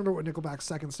 I don't remember what Nickelback's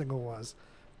second single was,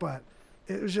 but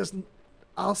it was just,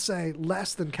 I'll say,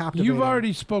 less than captivating. You've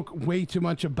already spoke way too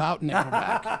much about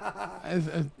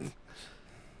Nickelback.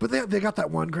 But they got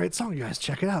that one great song. You guys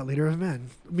check it out, Leader of Men.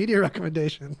 Media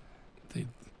recommendation.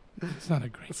 It's not a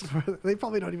great song. They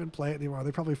probably don't even play it anymore.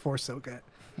 They probably forsook it.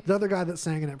 The other guy that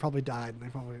sang in it probably died, and they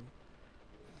probably...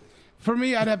 For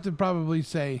me, I'd have to probably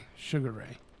say Sugar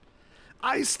Ray.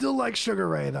 I still like Sugar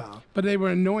Ray, though. But they were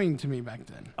annoying to me back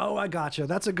then. Oh, I gotcha.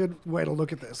 That's a good way to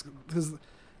look at this. Because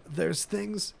there's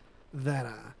things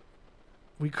that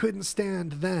we couldn't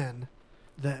stand then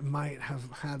that might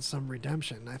have had some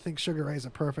redemption. I think Sugar Ray is a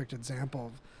perfect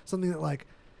example of something that, like,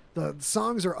 the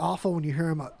songs are awful when you hear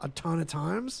them a ton of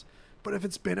times, but if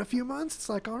it's been a few months, it's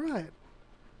like, all right.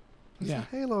 There's a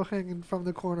halo hanging from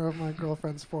the corner of my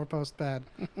girlfriend's 4-post bed.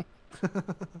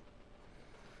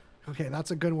 Okay,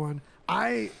 that's a good one.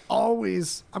 I'm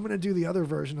going to do the other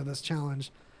version of this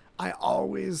challenge. I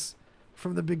always,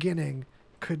 from the beginning,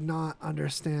 could not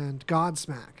understand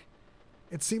Godsmack.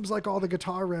 It seems like all the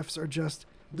guitar riffs are just...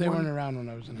 They weren't around when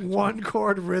I was in high school. One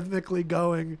chord rhythmically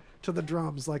going to the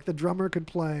drums. Like the drummer could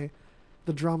play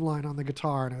the drum line on the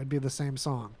guitar and it would be the same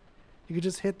song. You could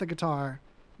just hit the guitar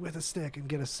with a stick and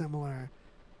get a similar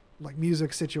like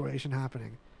music situation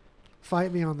happening.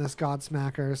 Fight me on this,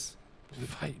 Godsmackers.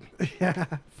 Fight me. Yeah.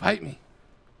 Fight me.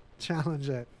 Challenge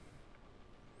it.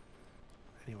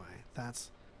 Anyway,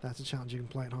 that's a challenge you can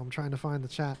play at home. I'm trying to find the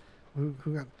chat. Who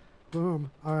got...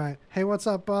 Boom. All right. Hey, what's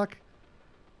up, Buck?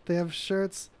 They have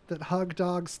shirts that hug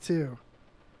dogs, too.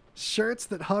 Shirts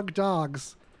that hug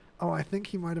dogs. Oh, I think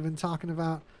he might have been talking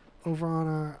about over on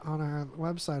our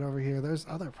website over here. There's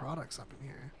other products up in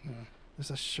here. Yeah.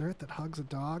 There's a shirt that hugs a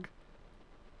dog.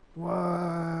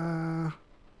 Whoa.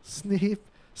 Sneepy.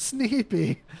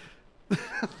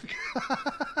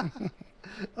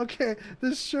 Okay,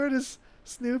 this shirt is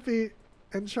Snoopy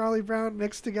and Charlie Brown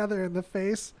mixed together, and the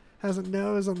face has a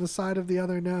nose on the side of the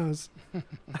other nose.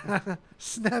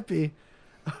 Snappy.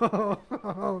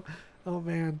 Oh,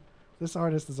 man. This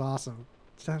artist is awesome.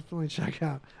 Definitely check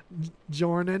out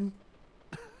Jordan.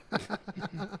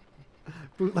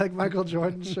 Bootleg Michael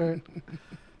Jordan shirt.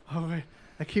 Oh, wait.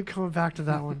 I keep coming back to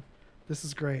that one. This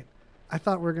is great. I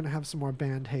thought we were going to have some more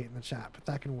band hate in the chat, but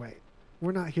that can wait.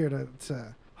 we're not here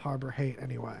to harbor hate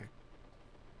anyway.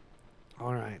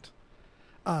 All right.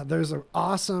 There's an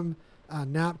awesome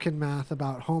napkin math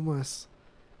about homeless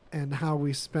and how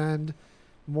we spend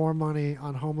more money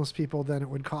on homeless people than it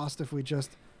would cost if we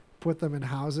just put them in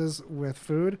houses with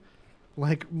food.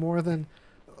 Like more than,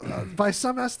 by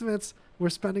some estimates, we're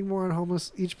spending more on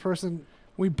homeless each person.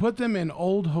 We put them in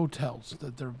old hotels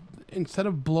that they're, instead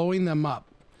of blowing them up,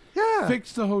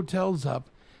 fix the hotels up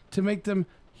to make them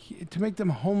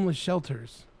homeless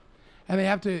shelters, and they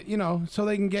have to, so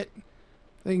they can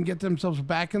get themselves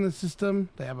back in the system.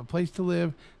 They have a place to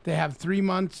live. They have 3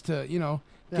 months to,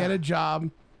 get a job,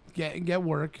 get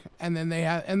work, and then they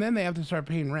have to start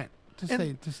paying rent to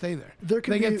stay there.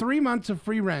 They get 3 months of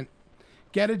free rent,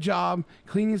 get a job,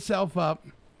 clean yourself up.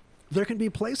 There can be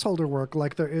placeholder work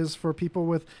like there is for people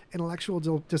with intellectual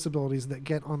disabilities that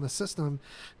get on the system.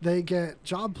 They get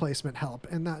job placement help,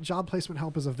 and that job placement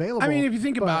help is available. I mean, if you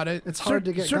think about it, it's hard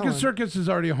to get going. Circus is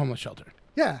already a homeless shelter.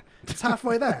 Yeah, it's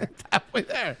halfway there. It's halfway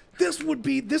there. This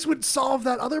would solve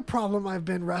that other problem I've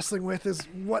been wrestling with, is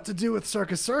what to do with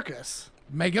Circus.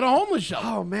 Make it a homeless shelter.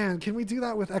 Oh man, can we do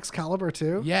that with Excalibur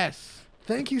too? Yes.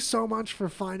 Thank you so much for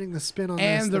finding the spin on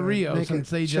this. And the Rio,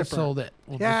 since they just chipper. sold it.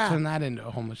 We'll just turn that into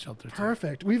a homeless shelter too.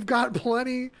 Perfect. We've got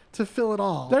plenty to fill it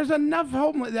all. There's enough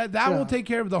homeless. That will take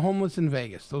care of the homeless in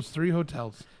Vegas. Those 3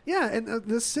 hotels. Yeah, and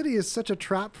this city is such a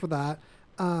trap for that.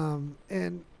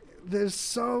 And there's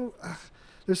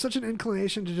such an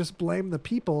inclination to just blame the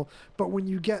people, but when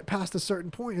you get past a certain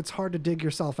point, it's hard to dig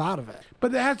yourself out of it.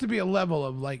 But there has to be a level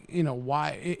of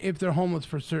why, if they're homeless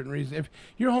for certain reasons. If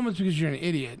you're homeless because you're an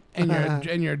idiot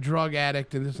and you're a drug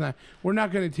addict and this and that, we're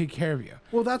not going to take care of you.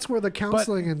 Well, that's where the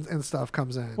counseling and stuff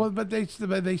comes in. Well, but they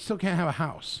still can't have a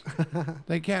house.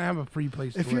 They can't have a free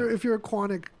place to live. If you're a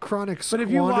chronic But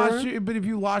squanderer, if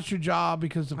you lost your job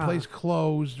because the place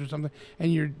closed or something,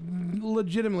 and you're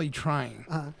legitimately trying.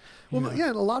 Well, yeah,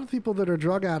 and a lot of people that are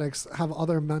drug addicts have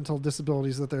other mental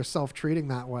disabilities that they're self-treating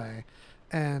that way,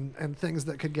 and things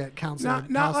that could get counseling.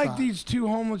 Not like these 2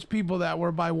 homeless people that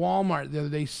were by Walmart the other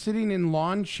day, sitting in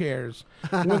lawn chairs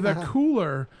with a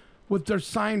cooler with their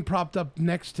sign propped up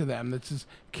next to them that says,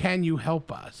 "Can you help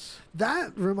us?"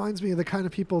 That reminds me of the kind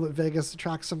of people that Vegas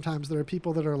attracts sometimes. There are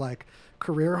people that are like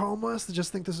career homeless that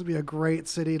just think this would be a great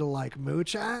city to like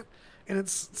mooch at. And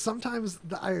it's sometimes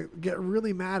I get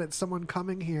really mad at someone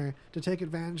coming here to take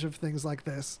advantage of things like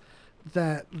this,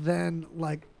 that then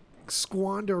like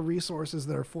squander resources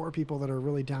that are for people that are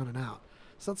really down and out.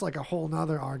 So that's like a whole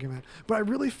nother argument. But I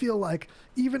really feel like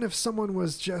even if someone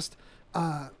was just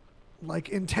like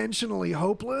intentionally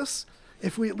hopeless,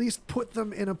 if we at least put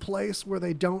them in a place where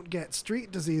they don't get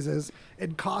street diseases,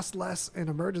 it'd cost less in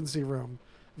emergency room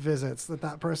visits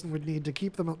that person would need to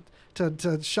keep them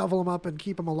to shovel them up and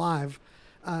keep them alive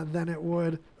than it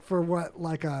would for what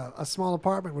like a small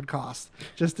apartment would cost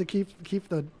just to keep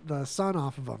the sun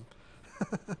off of them.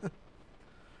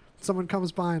 Someone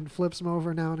comes by and flips them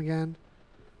over now and again,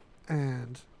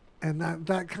 and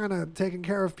that kind of taking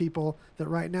care of people that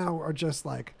right now are just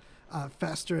like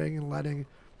festering and letting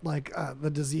like the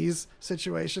disease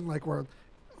situation, like where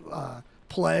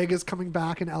plague is coming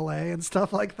back in LA and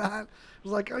stuff like that.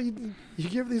 It's like, you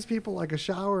give these people like a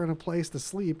shower and a place to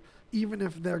sleep, even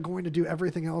if they're going to do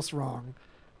everything else wrong,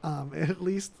 at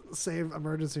least save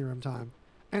emergency room time.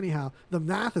 Anyhow, the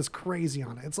math is crazy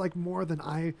on it. It's like more than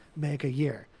I make a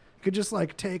year. You could just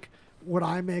like take what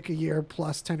I make a year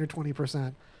plus 10 or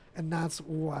 20%, and that's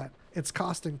what it's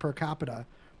costing per capita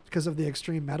because of the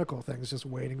extreme medical things just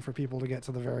waiting for people to get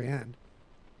to the very end.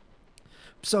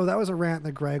 So that was a rant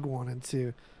that Greg wanted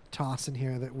to toss in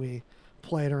here that we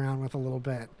played around with a little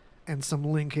bit, and some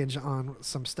linkage on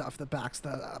some stuff that backs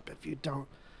that up if you don't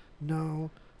know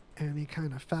any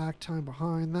kind of fact time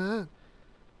behind that.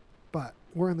 But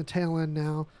we're in the tail end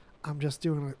now. I'm just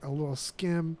doing a little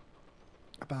skim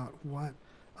about what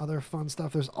other fun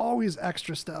stuff. There's always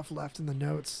extra stuff left in the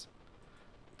notes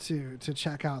to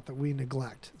check out that we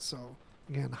neglect. So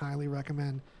again, highly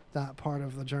recommend that part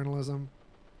of the journalism.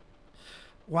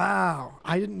 Wow,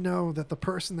 I didn't know that the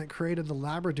person that created the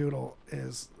Labradoodle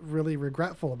is really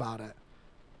regretful about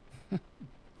it.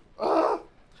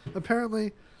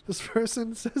 Apparently, this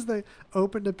person says they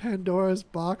opened a Pandora's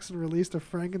box and released a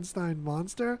Frankenstein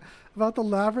monster about the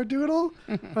Labradoodle.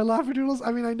 By Labradoodles,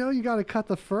 I mean, I know you got to cut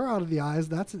the fur out of the eyes.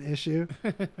 That's an issue.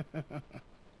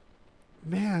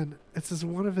 Man, it's just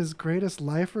one of his greatest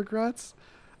life regrets.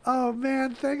 Oh,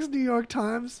 man, thanks, New York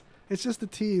Times. It's just a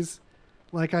tease.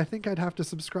 Like, I think I'd have to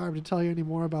subscribe to tell you any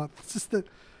more about it's just that.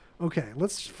 Okay,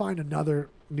 let's find another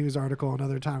news article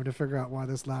another time to figure out why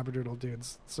this Labradoodle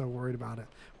dude's so worried about it.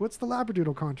 What's the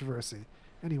Labradoodle controversy?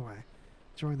 Anyway,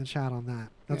 Join the chat on that.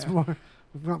 That's Yeah. more.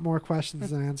 We've got more questions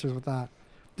than answers with that.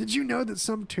 Did you know that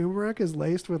some turmeric is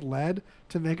laced with lead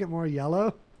to make it more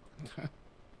yellow?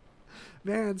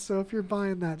 Man, so if you're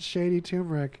buying that shady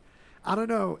turmeric, I don't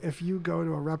know if you go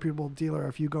to a reputable dealer,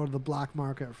 if you go to the black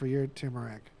market for your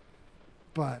turmeric,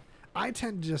 but I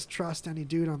tend to just trust any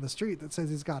dude on the street that says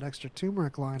he's got extra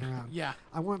turmeric lying around. Yeah.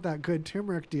 I want that good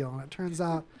turmeric deal, and it turns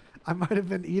out I might have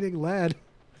been eating lead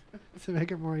to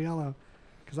make it more yellow,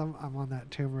 because I'm on that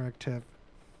turmeric tip.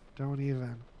 Don't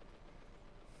even.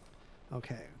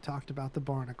 Okay, talked about the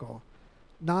barnacle.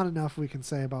 Not enough we can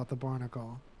say about the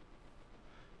barnacle.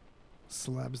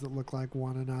 Celebs that look like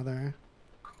one another.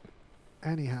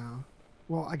 Anyhow,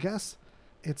 well, I guess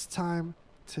it's time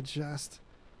to just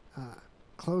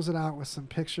close it out with some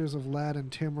pictures of lead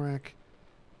and turmeric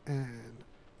and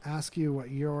ask you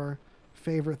what your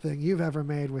favorite thing you've ever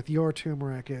made with your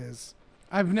turmeric is.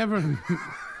 I've never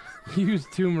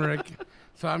used turmeric,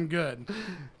 so I'm good.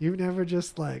 You've never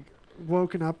just like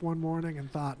woken up one morning and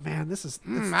thought, man, this is...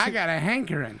 I got a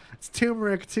hankering. It's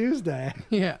Turmeric Tuesday.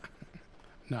 Yeah.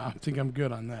 No, I think I'm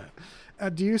good on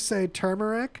that. Do you say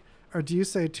turmeric or do you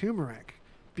say turmeric?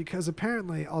 Because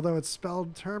apparently, although it's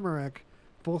spelled turmeric,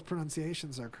 both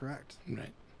pronunciations are correct.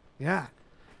 Right. Yeah.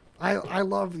 I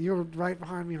love, you're right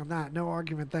behind me on that. No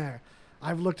argument there.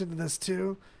 I've looked into this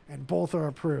too, and both are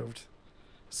approved.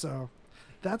 So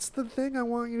that's the thing I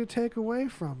want you to take away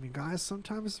from you guys.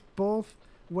 Sometimes both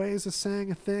ways of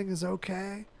saying a thing is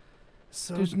okay.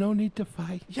 So There's no need to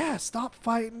fight. yeah, stop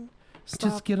fighting.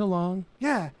 Stop. Just get along.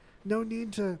 Yeah, no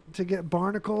need to get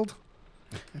barnacled.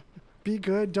 Be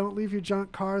good. Don't leave your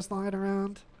junk cars lying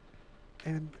around,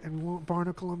 and we won't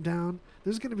barnacle them down.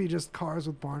 There's going to be just cars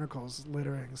with barnacles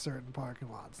littering certain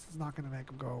parking lots. It's not going to make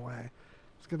them go away.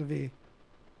 It's going to be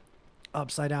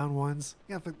upside down ones.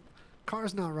 Yeah, if the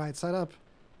car's not right side up,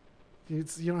 you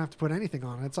don't have to put anything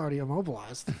on it. It's already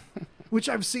immobilized. Which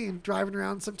I've seen driving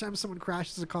around. Sometimes someone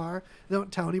crashes a car. They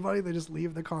don't tell anybody. They just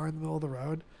leave the car in the middle of the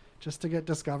road just to get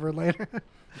discovered later.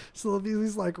 So there'll be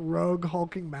these like rogue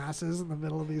hulking masses in the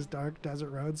middle of these dark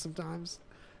desert roads sometimes.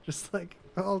 Just like,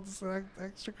 oh, it's an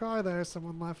extra car there.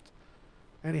 Someone left.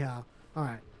 Anyhow, all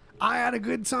right. I had a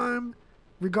good time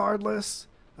regardless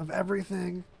of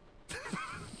everything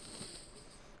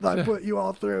that I put you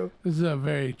all through. This is a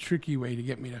very tricky way to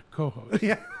get me to co-host.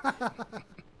 Yeah.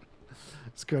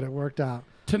 It's good. It worked out.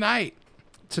 Tonight,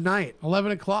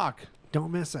 11 o'clock.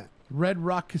 Don't miss it. Red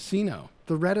Rock Casino.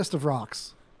 The reddest of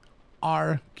rocks.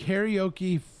 Our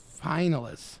karaoke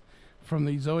finalists from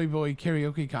the Zoe Boy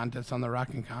karaoke contest on the Rock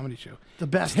and Comedy Show. The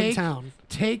best in town.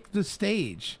 Take the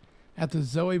stage at the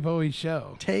Zoe Bowie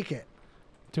show. Take it.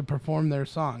 To perform their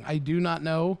song. I do not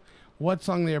know what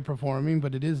song they are performing,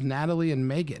 but it is Natalie and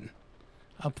Megan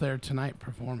up there tonight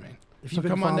performing. If So you've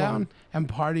been come on down following- and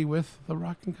party with the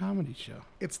Rock and Comedy Show.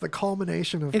 It's the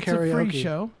culmination of It's karaoke. a free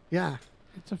show. Yeah.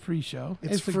 It's a free show.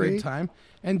 It's a free. good time.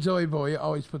 And Zoe Boy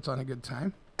always puts on a good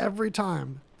time. Every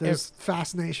time there's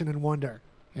fascination and wonder.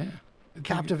 Yeah.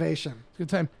 Captivation. It's a good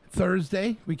time.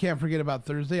 Thursday. We can't forget about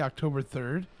Thursday, October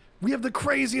 3rd. We have the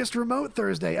craziest remote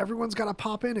Thursday. Everyone's got to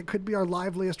pop in. It could be our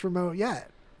liveliest remote yet.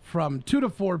 From 2 to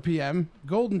 4 p.m.,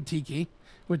 Golden Tiki,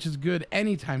 which is good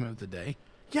any time of the day.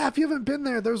 Yeah, if you haven't been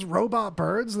there, there's robot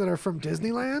birds that are from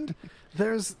Disneyland.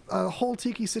 There's a whole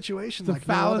tiki situation The like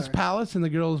no Phallus other. Palace in the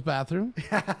girls' bathroom.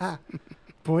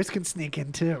 Boys can sneak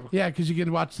in too. Yeah, because you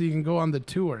can go on the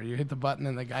tour. You hit the button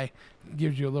and the guy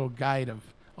gives you a little guide of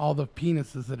all the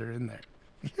penises that are in there.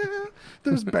 Yeah,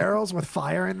 there's barrels with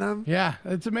fire in them. Yeah,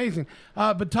 it's amazing.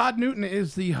 But Todd Newton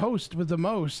is the host with the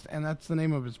most, and that's the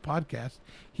name of his podcast.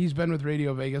 He's been with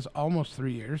Radio Vegas almost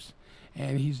 3 years,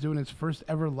 and he's doing his first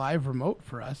ever live remote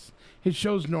for us. His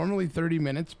show's normally 30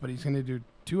 minutes, but he's going to do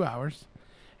 2 hours.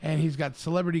 And he's got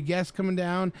celebrity guests coming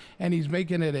down, and he's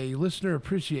making it a listener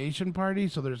appreciation party,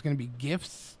 so there's going to be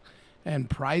gifts and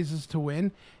prizes to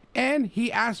win. And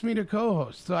he asked me to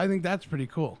co-host, so I think that's pretty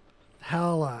cool.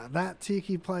 Hell, that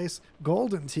tiki place,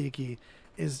 Golden Tiki,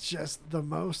 is just the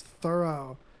most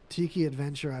thorough tiki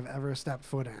adventure I've ever stepped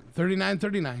foot in.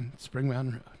 3939 Spring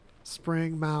Mountain Road.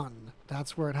 Spring Mountain.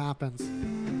 That's where it happens.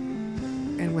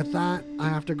 And with that, I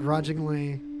have to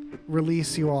grudgingly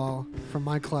release you all from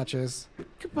my clutches.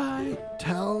 Goodbye.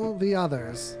 Tell the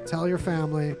others. Tell your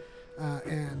family.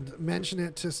 And mention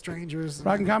it to strangers.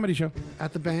 Rock and Comedy Show.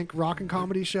 At the bank. Rock and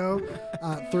Comedy Show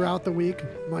throughout the week.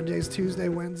 Mondays, Tuesday,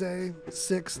 Wednesday,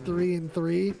 6, 3, and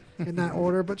 3 in that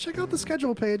order. But check out the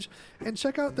schedule page and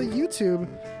check out the YouTube.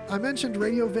 I mentioned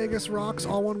Radio Vegas Rocks,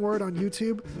 all one word, on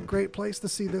YouTube. Great place to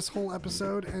see this whole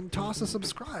episode. And toss a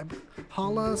subscribe.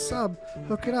 Holla a sub.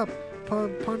 Hook it up.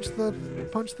 Punch the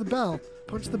bell.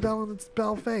 Punch the bell in its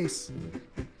bell face.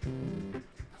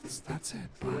 That's it.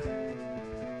 Bye.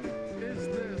 Is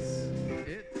this